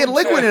think Because if they had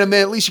liquid in them,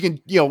 then at least you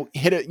can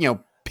hit it,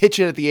 pitch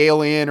it at the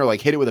alien, or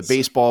like hit it with a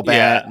baseball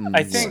bat. Yeah, and,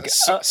 I think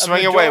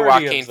Swing away,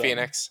 majority Joaquin of them-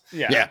 Phoenix.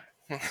 Yeah.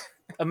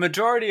 A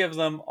majority of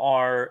them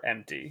are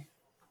empty,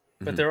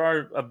 but Mhm. there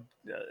are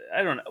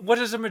I don't know, what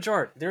is a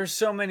majority. There are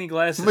so many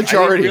glasses. I Majority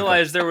of didn't them.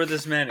 realize there were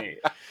this many.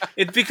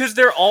 It's because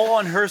they're all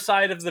on her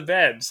side of the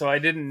bed, so I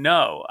didn't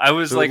know. I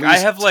was So like, at I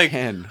least have like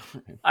 10.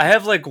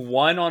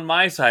 one on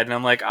my side, and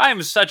I'm like,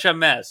 I'm such a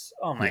mess.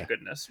 Oh my Yeah.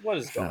 goodness, what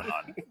is going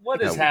on?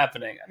 What is Yeah.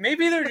 happening?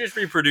 Maybe they're just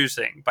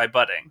reproducing by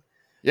budding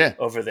Yeah.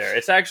 over there.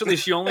 It's actually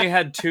she only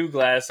had 2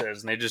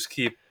 glasses, and they just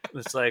keep.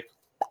 It's like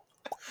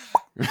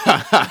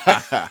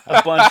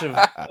a bunch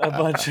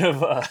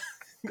of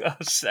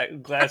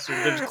glasses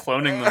are just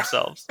cloning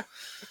themselves.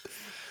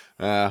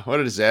 What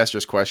a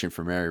disastrous question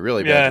for Mary.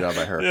 Really bad job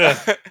by her. Yeah.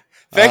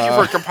 Thank you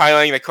for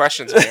compiling the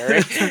questions,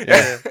 Mary.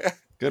 Yeah.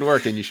 Good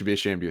work, and you should be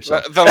ashamed of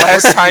yourself. The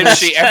last time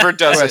she ever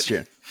does it.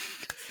 Question.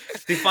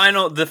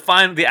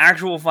 The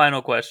actual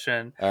final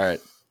question. All right.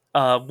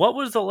 What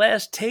was the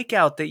last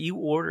takeout that you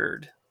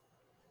ordered?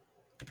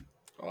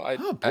 Well,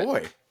 Oh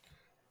boy.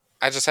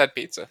 I just had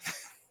pizza.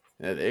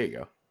 Yeah, there you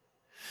go.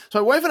 So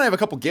my wife and I have a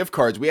couple gift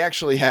cards. We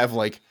actually have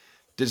like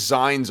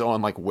designs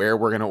on like where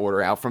we're gonna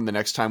order out from the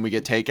next time we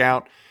get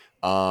takeout.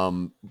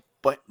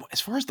 But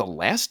as far as the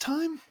last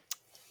time,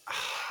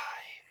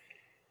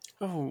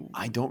 Oh,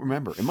 I don't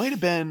remember. It might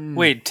have been.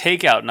 wait,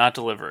 takeout, not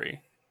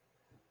delivery.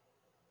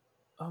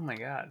 Oh my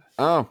god.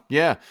 Oh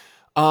yeah.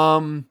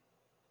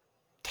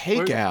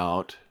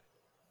 Takeout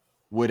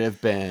would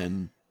have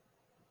been.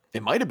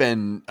 It might have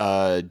been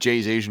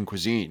Jay's Asian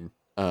Cuisine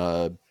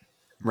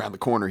around the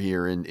corner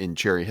here in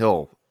Cherry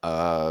Hill.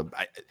 I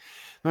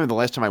remember the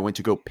last time I went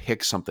to go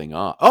pick something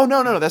up. Oh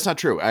no, that's not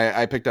true.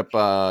 I picked up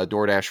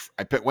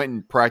DoorDash. Went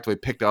and practically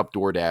picked up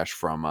DoorDash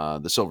from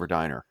the Silver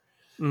Diner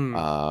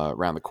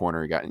around the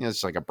corner. Got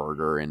it's like a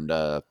burger, and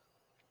I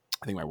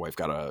think my wife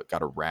got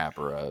a wrap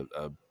or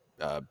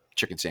a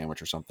chicken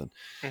sandwich or something.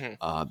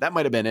 Mhm. That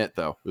might have been it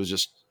though. It was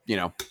just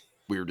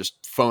we were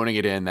just phoning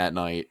it in that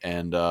night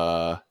and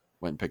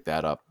went and picked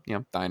that up.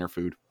 Diner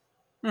food.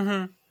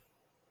 Mm-hmm.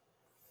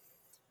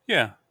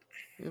 Yeah.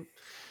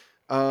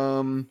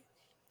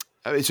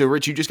 So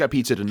Rich, you just got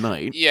pizza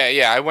tonight.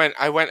 Yeah. I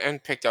went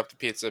and picked up the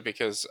pizza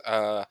because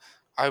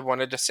I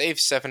wanted to save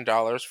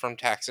 $7 from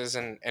taxes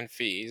and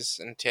fees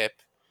and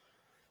tip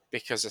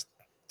because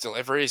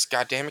delivery is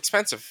goddamn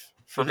expensive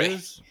for me.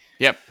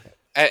 Yep.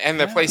 And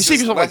the Yeah. place You save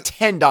is yourself less,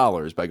 like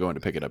 $10 by going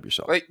to pick it up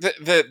yourself. like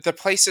the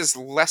place is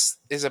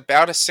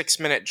about a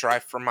 6-minute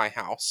drive from my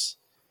house.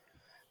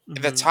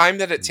 The Mhm. time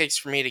that it takes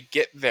for me to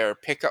get there,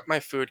 pick up my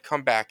food,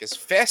 come back is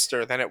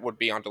faster than it would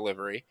be on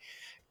delivery,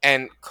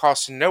 and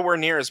costs nowhere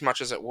near as much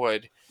as it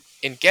would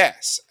in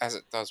gas as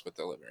it does with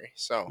delivery.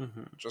 So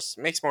Mhm. it just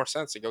makes more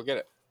sense to go get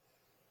it.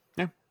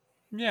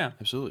 Yeah.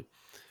 Absolutely.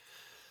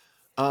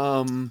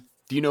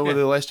 Do you know whether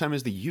the last time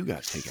is that you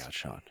got takeout,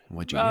 Sean? And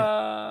what'd you get?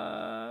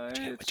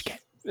 What'd you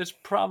get? It's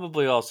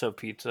probably also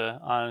pizza,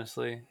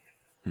 honestly.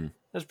 Hmm.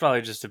 That's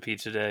probably just a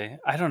pizza day.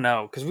 I don't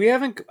know, because I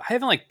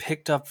haven't like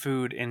picked up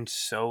food in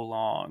so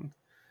long.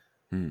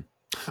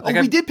 Like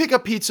We did pick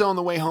up pizza on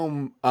the way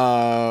home.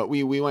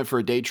 We went for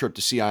a day trip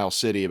to Sea Isle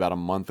City about a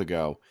month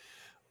ago.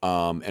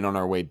 And on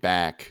our way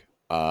back,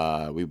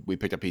 we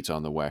picked up pizza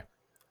on the way.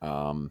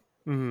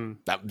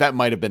 That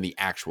might have been the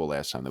actual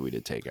last time that we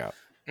did takeout.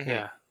 Mhm.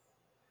 Yeah.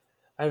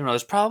 I don't know.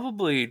 It's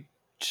probably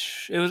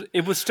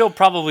it was still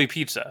probably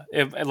pizza.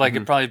 It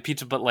probably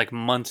pizza, but like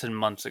months and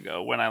months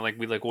ago when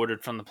we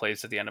ordered from the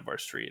place at the end of our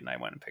street and I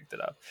went and picked it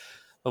up.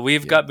 But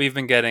we've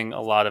been getting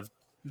a lot of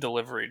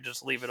delivery.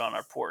 Just leave it on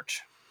our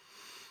porch.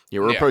 Yeah,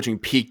 we're Yeah. approaching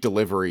peak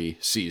delivery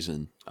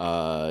season.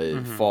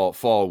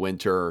 Fall,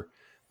 winter,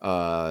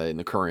 in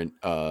the current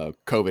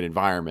COVID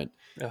environment.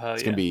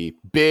 It's gonna be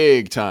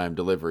big time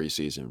delivery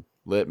season.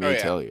 Let me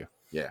tell you.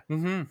 Yeah.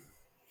 Mm-hmm.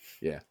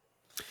 Yeah.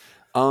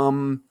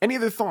 Any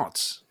other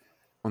thoughts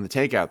on the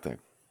takeout thing?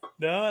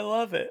 No, I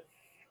love it.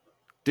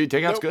 Dude,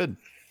 takeout's Nope. good.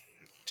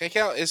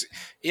 Takeout is,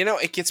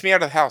 it gets me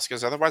out of the house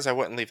because otherwise I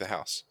wouldn't leave the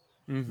house.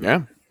 Mm-hmm.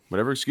 Yeah.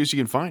 Whatever excuse you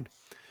can find.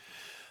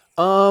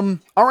 All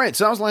right.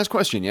 So that was the last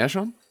question. Yeah,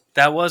 Sean?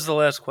 That was the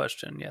last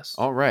question. Yes.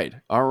 All right.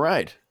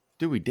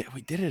 Dude, we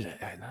did it.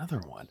 Another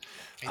one.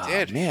 I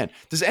did. Man,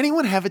 does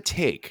anyone have a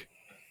take?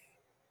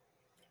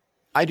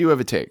 I do have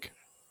a take.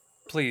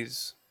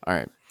 Please. All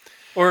right.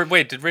 Or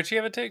wait, did Richie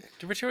have a take?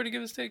 Did Richie already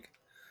give his take?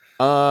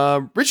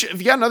 Rich, if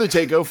you got another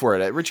take, go for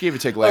it. Rich gave a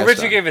take last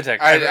Richie time. gave a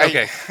take.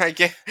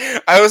 Okay.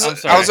 I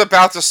was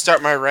about to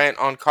start my rant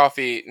on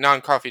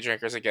non-coffee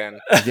drinkers again.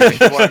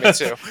 If you want me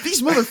to.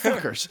 These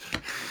motherfuckers.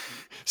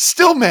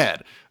 Still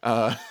mad.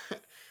 All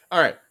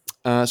right.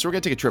 So we're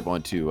gonna take a trip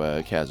onto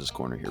Kaz's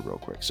corner here real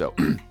quick. So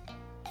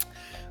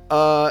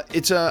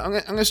it's I'm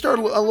gonna start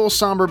a little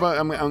somber, but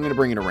I'm gonna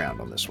bring it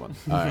around on this one.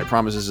 I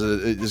promise this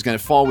is gonna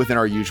fall within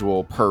our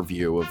usual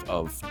purview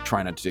of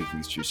trying not to take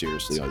things too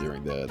seriously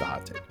during the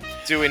hot take.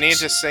 Do we need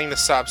to sing the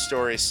Sob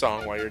Story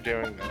song while you're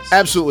doing this?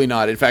 Absolutely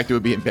not. In fact, it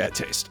would be in bad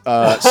taste.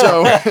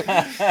 So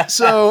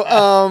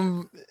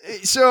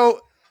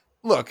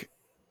look,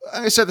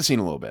 I set the scene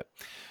a little bit.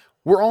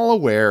 We're all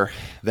aware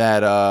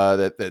that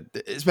that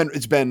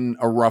it's been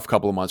a rough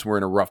couple of months. We're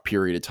in a rough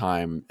period of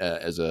time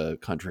as a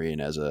country and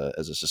as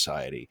a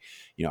society.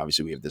 You know,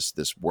 obviously we have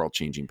this world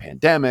changing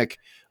pandemic.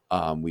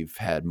 We've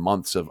had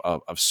months of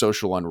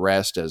social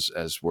unrest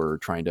as we're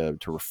trying to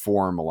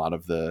reform a lot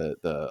of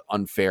the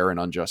unfair and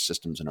unjust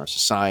systems in our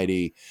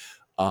society.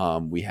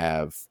 We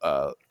have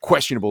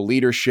questionable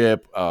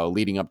leadership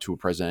leading up to a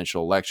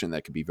presidential election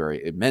that could be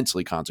very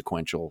immensely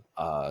consequential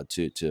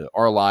to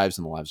our lives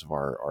and the lives of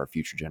our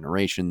future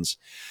generations.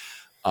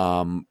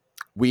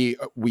 We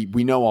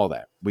know all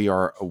that. We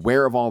are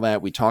aware of all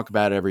that. We talk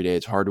about it every day.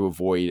 It's hard to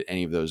avoid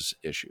any of those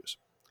issues.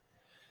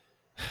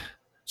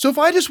 So if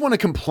I just want to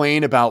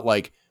complain about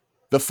like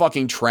the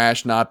fucking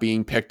trash not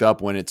being picked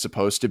up when it's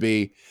supposed to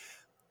be,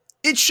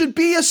 it should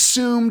be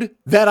assumed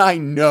that I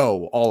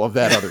know all of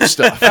that other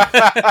stuff.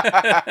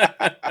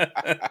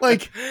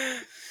 Like,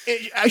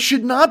 I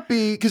should not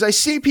be, because I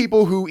see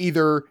people who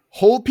either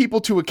hold people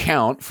to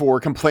account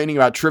for complaining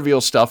about trivial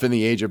stuff in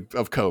the age of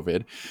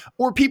COVID,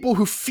 or people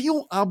who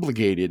feel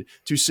obligated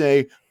to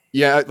say,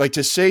 yeah, like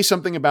to say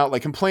something about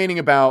like complaining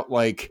about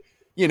like,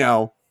 you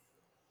know,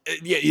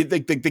 yeah,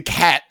 the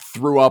cat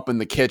threw up in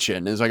the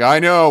kitchen. It's like, I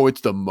know it's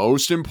the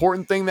most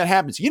important thing that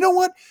happens. You know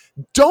what?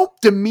 Don't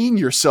demean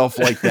yourself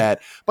like that.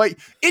 But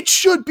it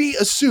should be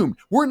assumed.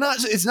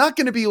 It's not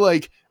going to be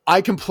like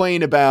I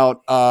complain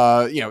about,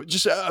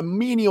 just a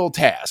menial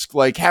task,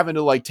 like having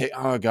to like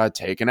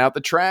taking out the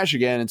trash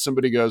again. And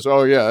somebody goes,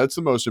 oh yeah, that's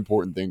the most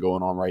important thing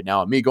going on right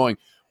now. And me going,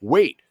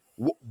 wait,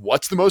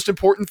 what's the most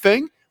important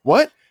thing?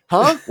 What?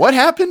 Huh? What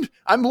happened?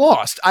 I'm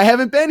lost. I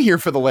haven't been here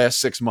for the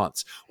last 6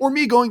 months. Or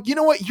me going, you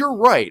know what? You're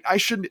right. I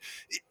should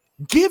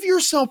give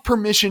yourself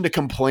permission to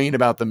complain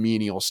about the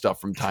menial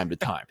stuff from time to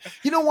time.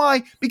 You know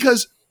why?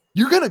 Because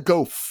you're going to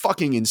go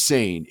fucking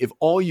insane if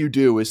all you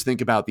do is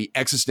think about the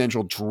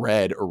existential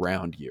dread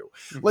around you.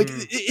 Mm-hmm. Like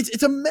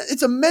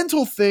it's a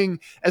mental thing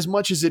as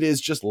much as it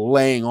is just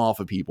laying off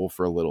of people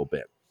for a little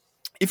bit.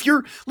 If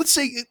you're, let's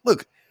say,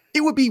 look,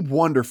 it would be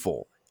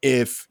wonderful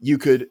if you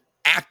could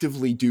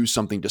actively do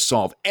something to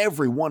solve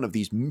every one of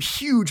these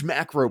huge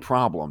macro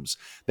problems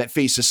that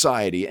face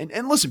society.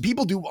 And listen,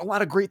 people do a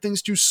lot of great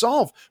things to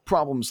solve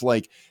problems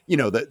like, you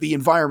know, the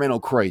environmental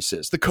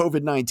crisis, the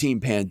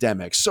COVID-19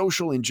 pandemic,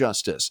 social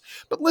injustice.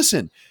 But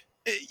listen,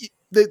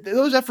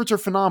 those efforts are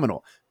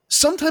phenomenal.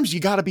 Sometimes you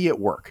got to be at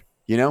work,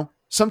 you know?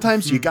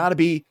 Sometimes you got to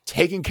be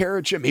taking care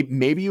of shit.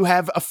 Maybe you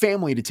have a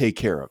family to take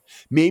care of.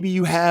 Maybe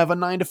you have a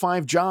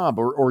 9-to-5 job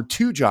or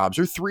 2 jobs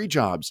or 3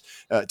 jobs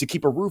to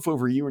keep a roof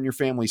over you and your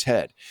family's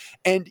head.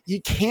 And you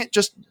can't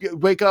just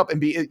wake up and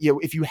be, you know,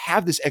 if you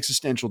have this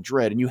existential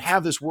dread and you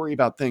have this worry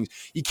about things,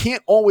 you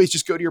can't always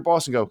just go to your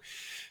boss and go,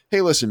 hey,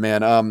 listen,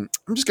 man, I'm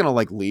just going to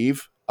like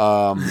leave.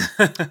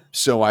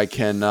 So I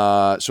can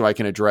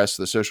address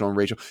the social and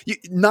racial.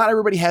 Not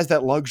everybody has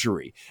that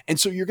luxury. And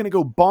so you're going to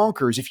go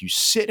bonkers if you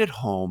sit at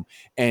home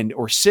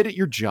or sit at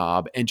your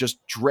job and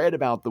just dread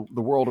about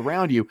the world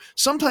around you.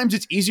 Sometimes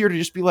it's easier to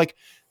just be like,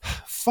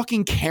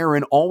 fucking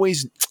Karen,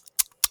 always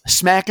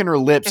smacking her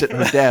lips at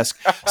her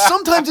desk.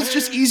 Sometimes it's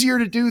just easier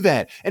to do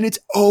that. And it's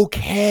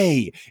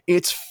okay.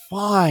 It's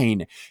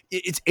fine.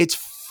 It's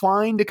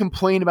fine to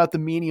complain about the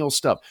menial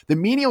stuff. The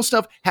menial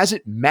stuff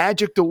hasn't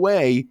magicked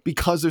away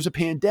because there's a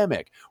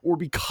pandemic or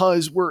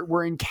because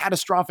we're in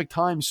catastrophic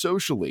times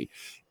socially.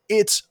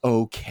 It's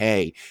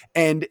okay.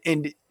 And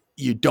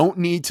you don't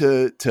need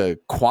to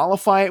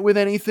qualify it with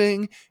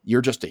anything.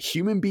 You're just a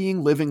human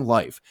being living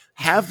life.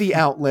 Have the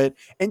outlet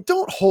and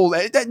don't hold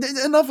it.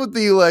 Enough with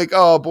the like,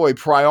 oh boy,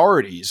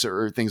 priorities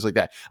or things like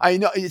that. I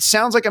know it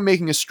sounds like I'm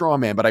making a straw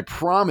man, but I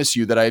promise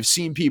you that I've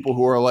seen people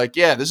who are like,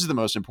 yeah, this is the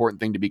most important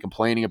thing to be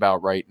complaining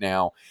about right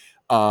now,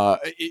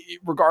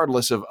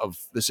 regardless of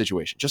the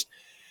situation. Just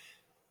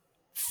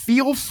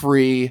feel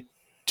free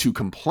to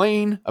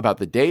complain about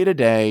the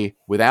day-to-day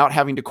without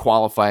having to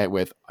qualify it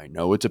with, I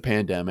know it's a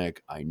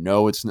pandemic. I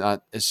know it's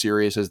not as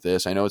serious as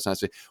this. I know it's not.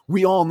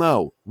 We all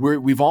know.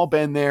 We've all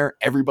been there.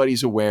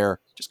 Everybody's aware.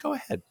 Just go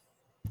ahead.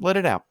 Let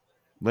it out.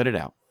 Let it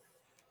out.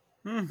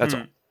 Mm-hmm. That's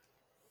all.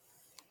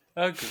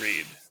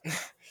 Agreed.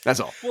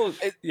 That's all. Well,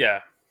 yeah.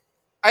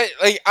 I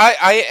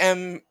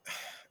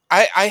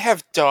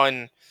have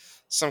done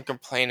some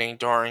complaining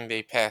during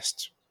the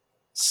past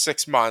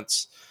 6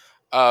 months.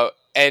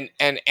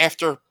 And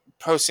after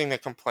posting the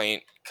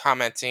complaint,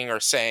 commenting or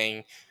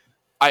saying,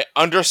 I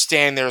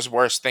understand there's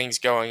worse things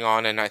going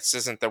on, and this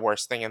isn't the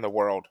worst thing in the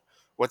world.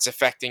 What's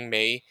affecting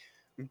me,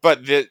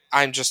 but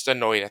I'm just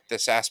annoyed at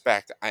this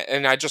aspect,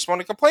 and I just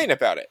want to complain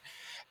about it.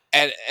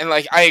 And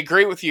like I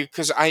agree with you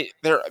because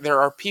there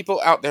are people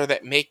out there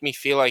that make me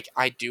feel like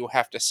I do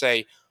have to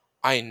say,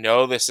 I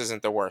know this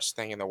isn't the worst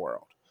thing in the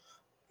world,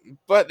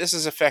 but this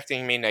is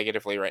affecting me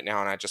negatively right now,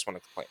 and I just want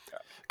to complain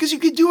about it. Because you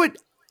could do it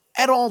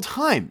at all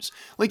times.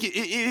 Like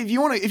if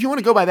you want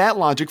to go by that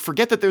logic,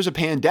 forget that there's a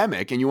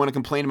pandemic and you want to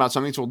complain about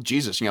something. Well,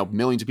 Jesus,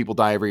 millions of people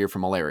die every year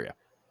from malaria.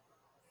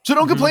 So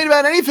don't complain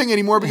about anything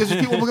anymore because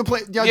there's people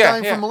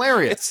dying from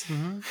malaria.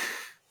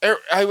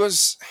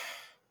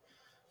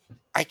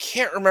 I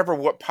can't remember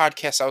what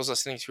podcast I was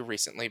listening to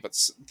recently, but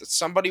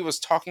somebody was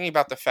talking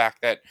about the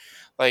fact that,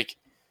 like,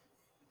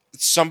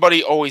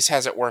 somebody always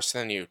has it worse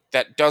than you.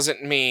 That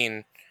doesn't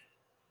mean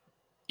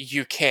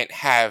you can't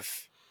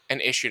have an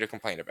issue to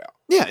complain about.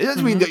 Yeah, it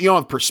doesn't mean that you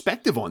don't have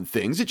perspective on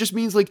things. It just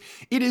means, like,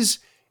 it's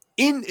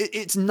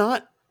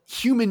not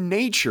human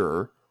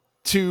nature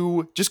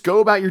to just go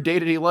about your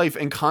day-to-day life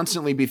and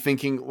constantly be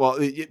thinking, well,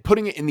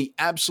 putting it in the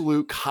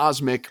absolute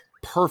cosmic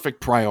perfect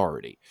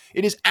priority.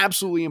 It is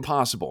absolutely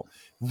impossible.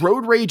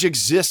 Road rage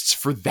exists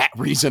for that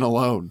reason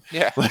alone.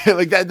 Yeah.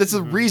 Like that. That's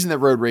the reason that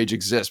road rage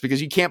exists,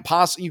 because you can't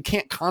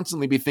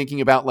constantly be thinking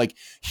about, like,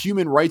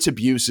 human rights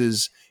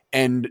abuses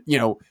and,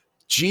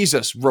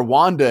 Jesus,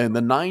 Rwanda in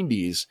the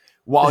 90s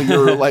while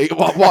you're like,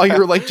 while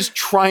you're like just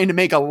trying to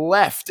make a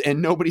left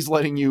and nobody's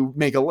letting you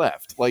make a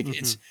left. Like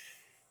it's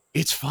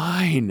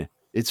fine.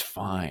 It's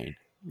fine.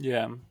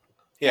 Yeah.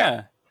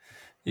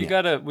 We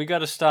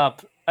gotta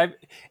stop.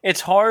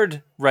 It's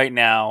hard right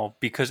now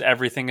because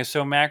everything is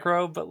so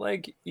macro, but,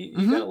 like,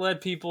 you gotta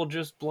let people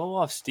just blow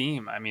off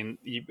steam. I mean,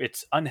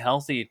 it's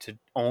unhealthy to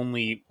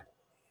only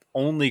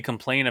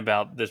complain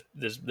about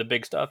the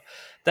big stuff.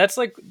 That's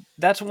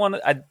one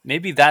of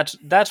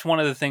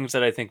the things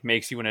that I think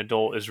makes you an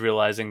adult, is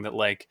realizing that,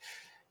 like,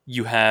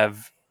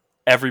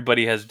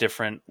 everybody has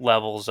different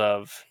levels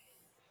of,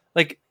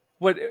 like,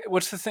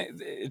 what's the thing?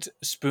 It's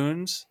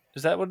spoons.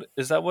 Is that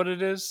what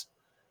it is?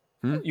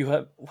 You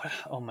have,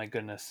 oh my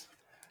goodness.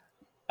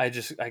 I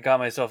got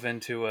myself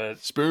into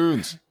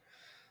Spoons.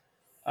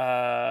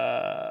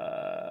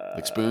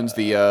 Like Spoons,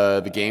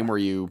 the game where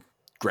you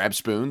grab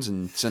spoons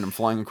and send them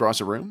flying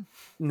across a room?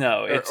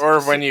 No,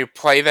 or when you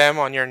play them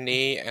on your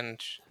knee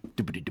and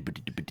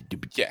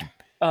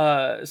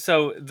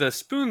so the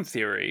spoon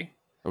theory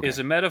is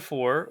a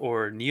metaphor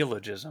or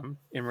neologism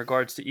in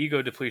regards to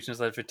ego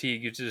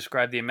depletion/fatigue used to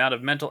describe the amount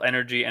of mental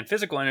energy and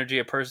physical energy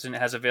a person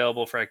has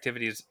available for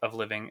activities of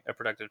living a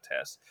productive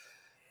task.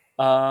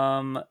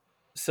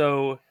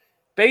 So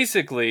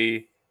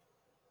basically,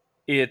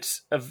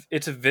 it's a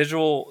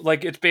visual,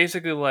 like, it's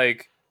basically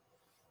like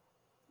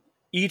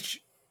each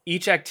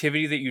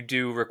activity that you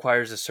do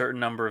requires a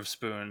certain number of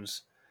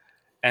spoons,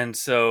 and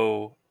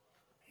so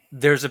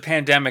there's a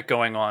pandemic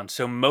going on,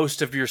 so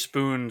most of your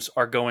spoons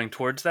are going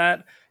towards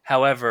that.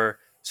 However,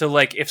 so,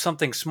 like, if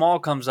something small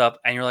comes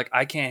up and you're like,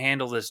 I can't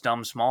handle this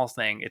dumb small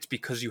thing, it's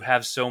because you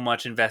have so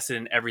much invested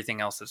in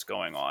everything else that's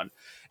going on.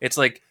 It's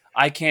like,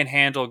 it's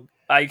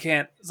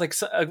like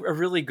a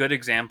really good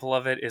example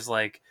of it is,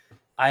 like,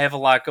 I have a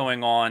lot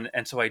going on,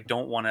 and so I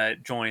don't want to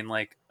join,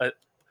 like,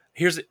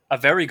 here's a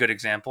very good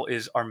example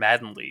is our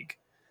Madden League.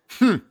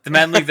 The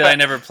Madden League that I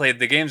never played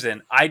the games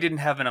in, I didn't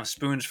have enough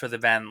spoons for the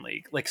Madden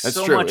League. Like, that's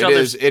so true. much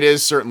it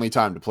is certainly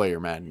time to play your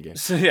Madden game.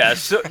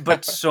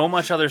 But so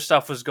much other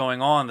stuff was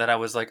going on that I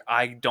was like,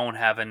 I don't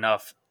have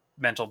enough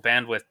mental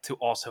bandwidth to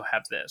also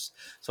have this.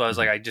 So I was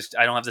like, I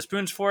don't have the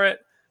spoons for it,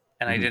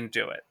 and I didn't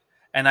do it.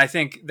 And I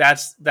think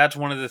that's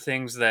one of the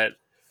things that,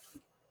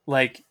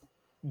 like,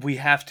 we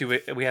have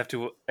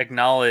to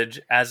acknowledge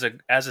as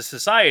a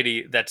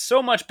society that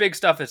so much big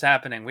stuff is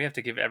happening. We have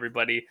to give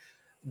everybody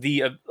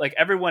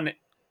everyone,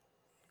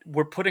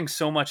 we're putting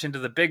so much into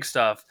the big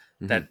stuff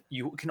that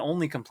you can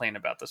only complain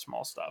about the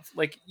small stuff.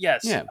 Like,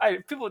 yes,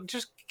 people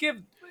just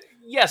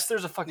yes,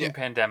 there's a fucking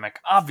pandemic,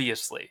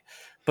 obviously,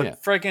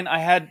 but friggin', I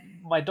had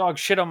my dog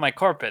shit on my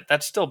carpet.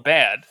 That's still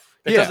bad.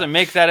 That doesn't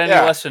make that any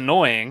less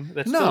annoying.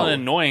 That's still an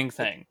annoying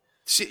thing.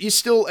 You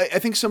still, I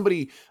think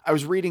I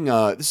was reading,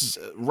 this is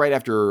right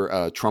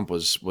after Trump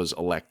was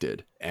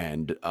elected,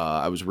 and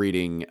I was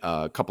reading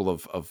a couple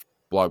of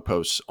blog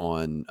posts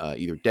on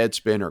either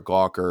Deadspin or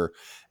Gawker,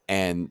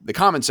 and the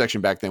comment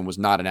section back then was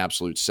not an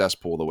absolute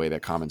cesspool the way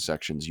that comment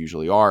sections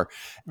usually are.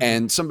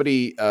 And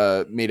somebody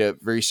made a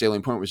very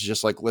salient point, which is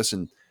just like,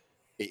 listen,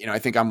 I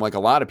think I'm like a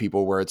lot of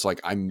people where it's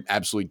like, I'm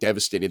absolutely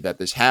devastated that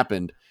this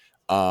happened.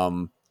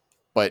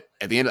 But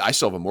at the end, I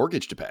still have a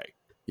mortgage to pay.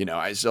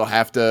 I still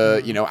have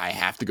to, I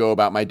have to go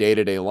about my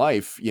day-to-day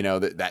life,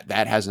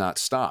 that has not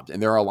stopped.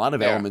 And there are a lot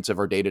of elements of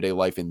our day-to-day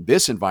life in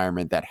this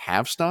environment that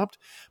have stopped.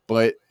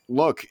 But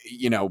look,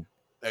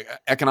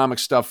 economic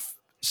stuff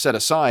set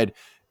aside,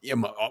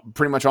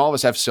 pretty much all of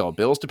us have still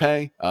bills to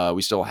pay.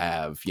 We still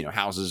have,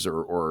 houses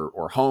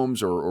or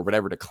homes or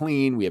whatever to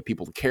clean. We have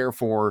people to care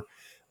for.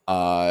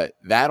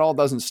 That all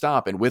doesn't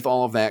stop. And with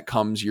all of that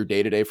comes your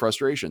day-to-day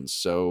frustrations.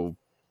 So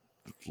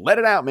let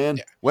it out, man.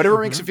 Yeah. Whatever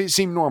makes it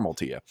seem normal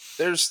to you.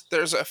 There's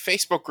a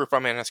Facebook group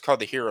I'm in. It's called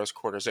the Heroes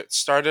Quarters. It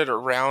started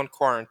around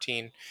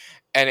quarantine,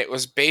 and it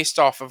was based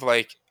off of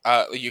like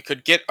you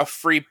could get a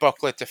free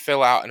booklet to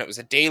fill out, and it was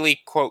a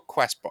daily quote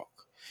quest book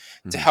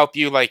to help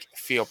you like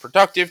feel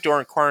productive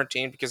during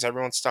quarantine because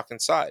everyone's stuck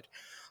inside.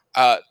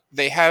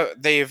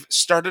 They've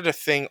started a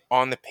thing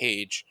on the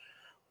page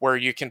where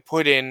you can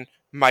put in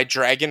my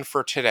dragon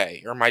for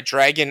today or my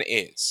dragon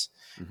is,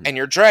 and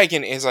your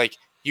dragon is like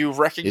you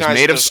recognize is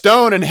made of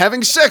stone and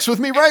having sex with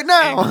me right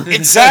now.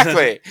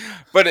 Exactly,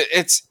 but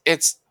it's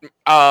that's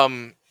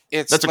a like,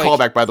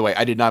 callback, by the way.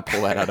 I did not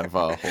pull that out of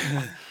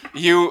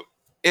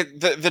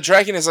the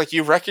dragon is like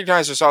you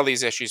recognize there's all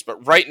these issues,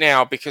 but right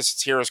now because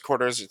it's Heroes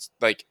Quarters, it's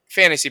like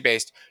fantasy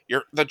based.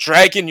 The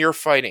dragon you're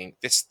fighting,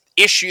 this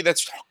issue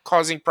that's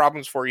causing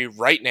problems for you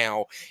right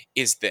now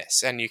is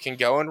this, and you can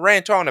go and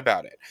rant on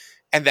about it.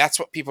 And that's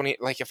what people need.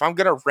 Like if I'm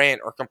gonna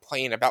rant or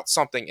complain about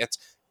something,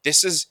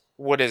 this is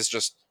what is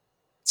just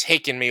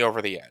taken me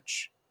over the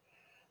edge.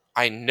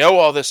 I know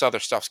all this other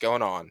stuff's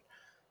going on,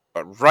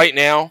 but right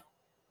now,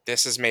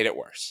 this has made it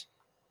worse.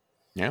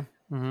 Yeah.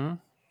 Mm-hmm.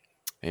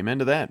 Amen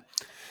to that.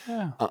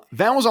 Yeah.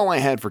 That was all I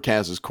had for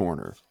Kaz's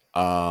Corner.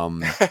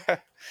 That's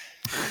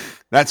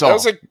all.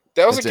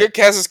 That was a good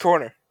Kaz's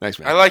Corner. Thanks,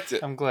 man. I liked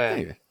it. I'm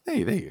glad.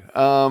 Thank you.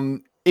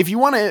 If you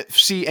want to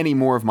see any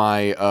more of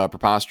my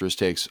preposterous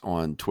takes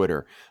on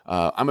Twitter,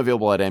 I'm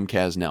available at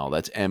mkaznel.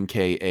 That's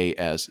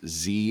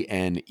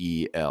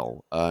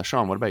MKASZNEL.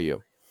 Sean, what about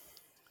you?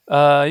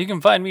 You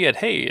can find me at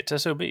Hey,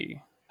 it's SOB.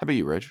 How about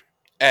you, Reg?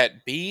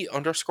 At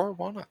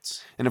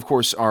B_walnuts. And of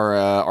course,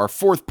 our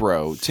fourth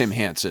bro, Tim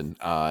Hansen,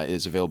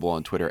 is available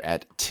on Twitter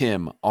at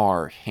Tim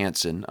R.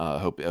 Hansen.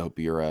 Hope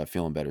you're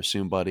feeling better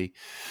soon, buddy.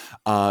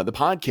 The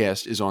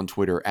podcast is on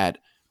Twitter at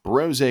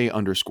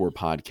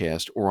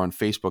Brose_podcast or on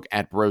Facebook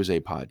at Brose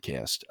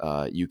Podcast.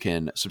 You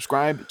can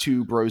subscribe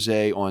to Brose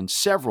on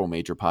several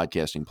major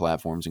podcasting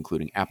platforms,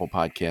 including Apple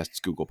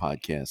Podcasts, Google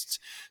Podcasts,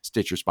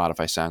 Stitcher,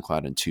 Spotify,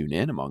 SoundCloud, and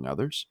TuneIn, among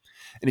others.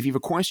 And if you have a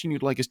question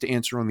you'd like us to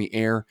answer on the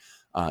air,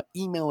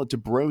 email it to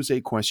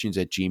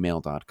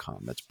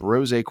brosequestions@gmail.com. That's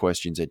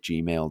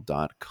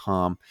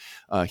brosequestions@gmail.com.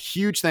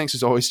 Huge thanks,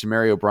 as always, to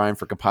Mary O'Brien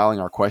for compiling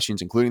our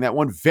questions, including that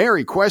one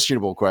very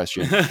questionable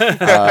question.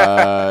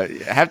 I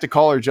have to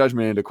call her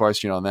judgment into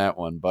question on that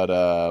one,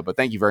 but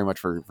thank you very much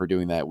for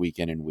doing that week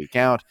in and week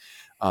out.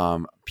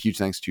 Huge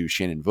thanks to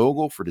Shannon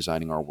Vogel for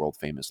designing our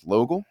world-famous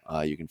logo.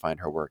 You can find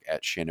her work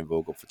at Shannon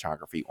Vogel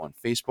Photography on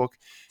Facebook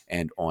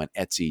and on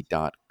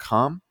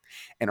Etsy.com.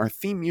 And our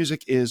theme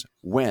music is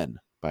When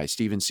by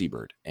Steven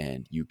Seabird,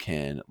 and you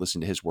can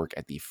listen to his work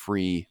at the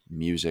Free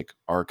Music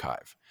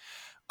Archive.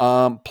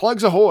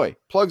 Plugs ahoy!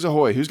 Plugs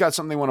ahoy! Who's got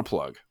something they want to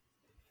plug?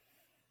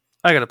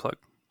 I got a plug.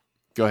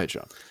 Go ahead,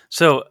 Sean.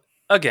 So,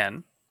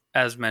 again,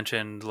 as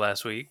mentioned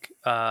last week,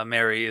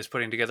 Mary is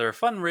putting together a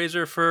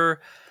fundraiser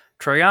for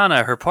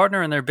Triana, her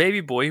partner, and their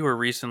baby boy, who were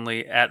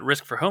recently at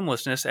risk for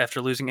homelessness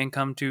after losing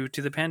income due to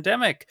the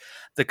pandemic.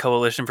 The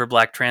Coalition for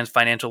Black Trans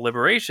Financial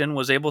Liberation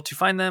was able to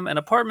find them an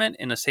apartment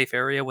in a safe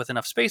area with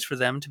enough space for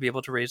them to be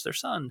able to raise their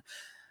son.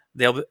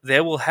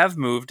 They will have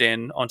moved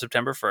in on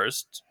September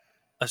 1st,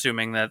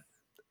 assuming that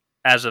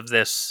as of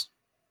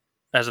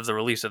the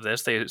release of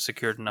this, they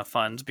secured enough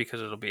funds,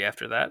 because it'll be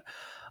after that.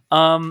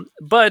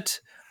 But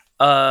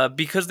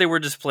because they were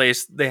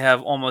displaced, they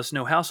have almost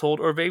no household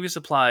or baby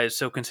supplies,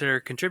 so consider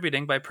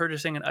contributing by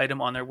purchasing an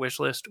item on their wish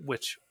list,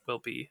 which will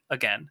be,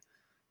 again,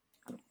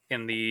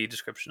 in the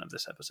description of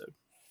this episode.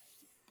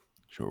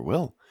 Sure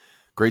will.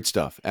 Great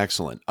stuff.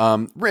 Excellent.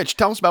 Rich,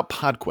 tell us about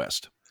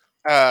PodQuest.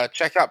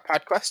 Check out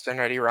PodQuest, a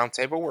nerdy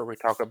roundtable, where we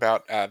talk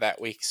about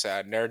that week's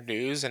nerd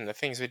news and the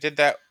things we did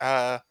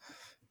that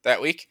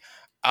week.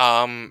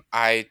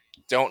 I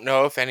don't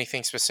know if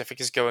anything specific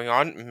is going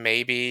on.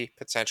 Maybe,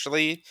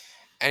 potentially,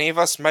 any of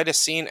us might have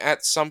seen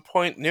at some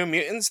point New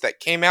Mutants that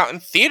came out in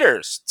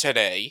theaters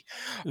today.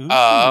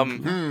 But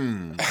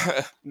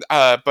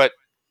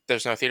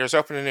there's no theaters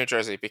open in New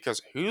Jersey, because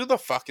who the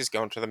fuck is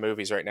going to the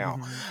movies right now?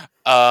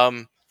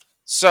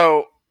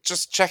 So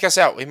just check us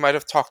out. We might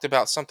have talked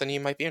about something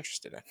you might be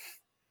interested in.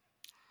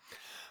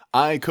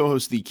 I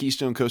co-host the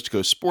Keystone Coast to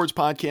Coast Sports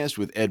Podcast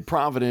with Ed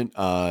Provident.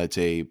 It's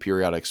a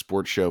periodic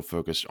sports show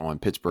focused on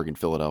Pittsburgh and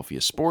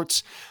Philadelphia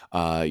sports. You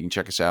can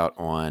check us out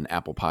on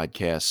Apple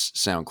Podcasts,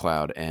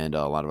 SoundCloud, and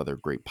a lot of other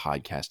great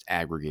podcast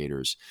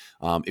aggregators.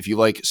 If you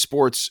like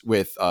sports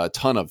with a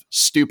ton of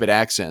stupid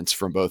accents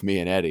from both me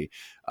and Eddie,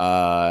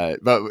 but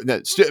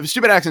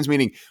stupid accents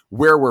meaning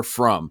where we're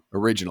from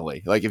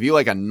originally. Like if you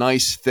like a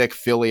nice thick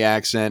Philly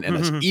accent and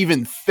an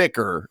even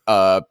thicker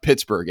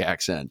Pittsburgh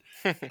accent,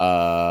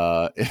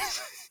 the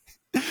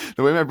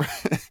way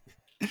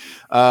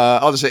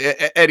I'll just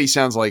say Eddie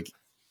sounds like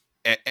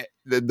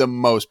the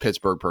most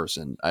Pittsburgh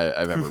person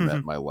I've ever met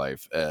in my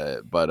life.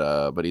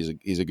 But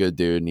he's a good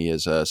dude, and he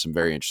has some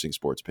very interesting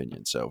sports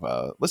opinions.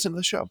 So listen to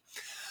the show.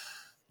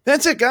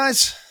 That's it,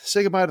 guys.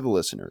 Say goodbye to the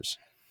listeners.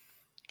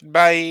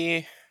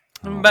 Bye.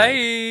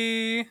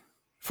 Bye.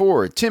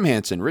 For Tim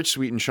Hansen, Rich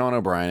Sweet, and Sean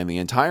O'Brien, and the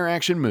entire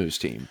Action Moves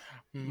team.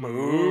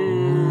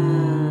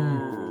 Moo.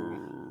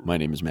 My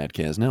name is Matt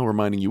Casnell,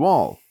 reminding you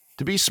all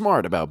to be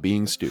smart about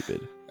being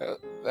stupid.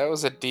 That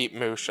was a deep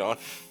moo, Sean.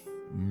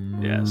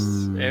 Yes,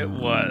 it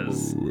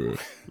was.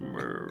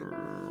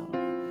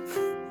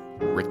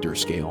 Richter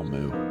scale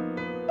moo.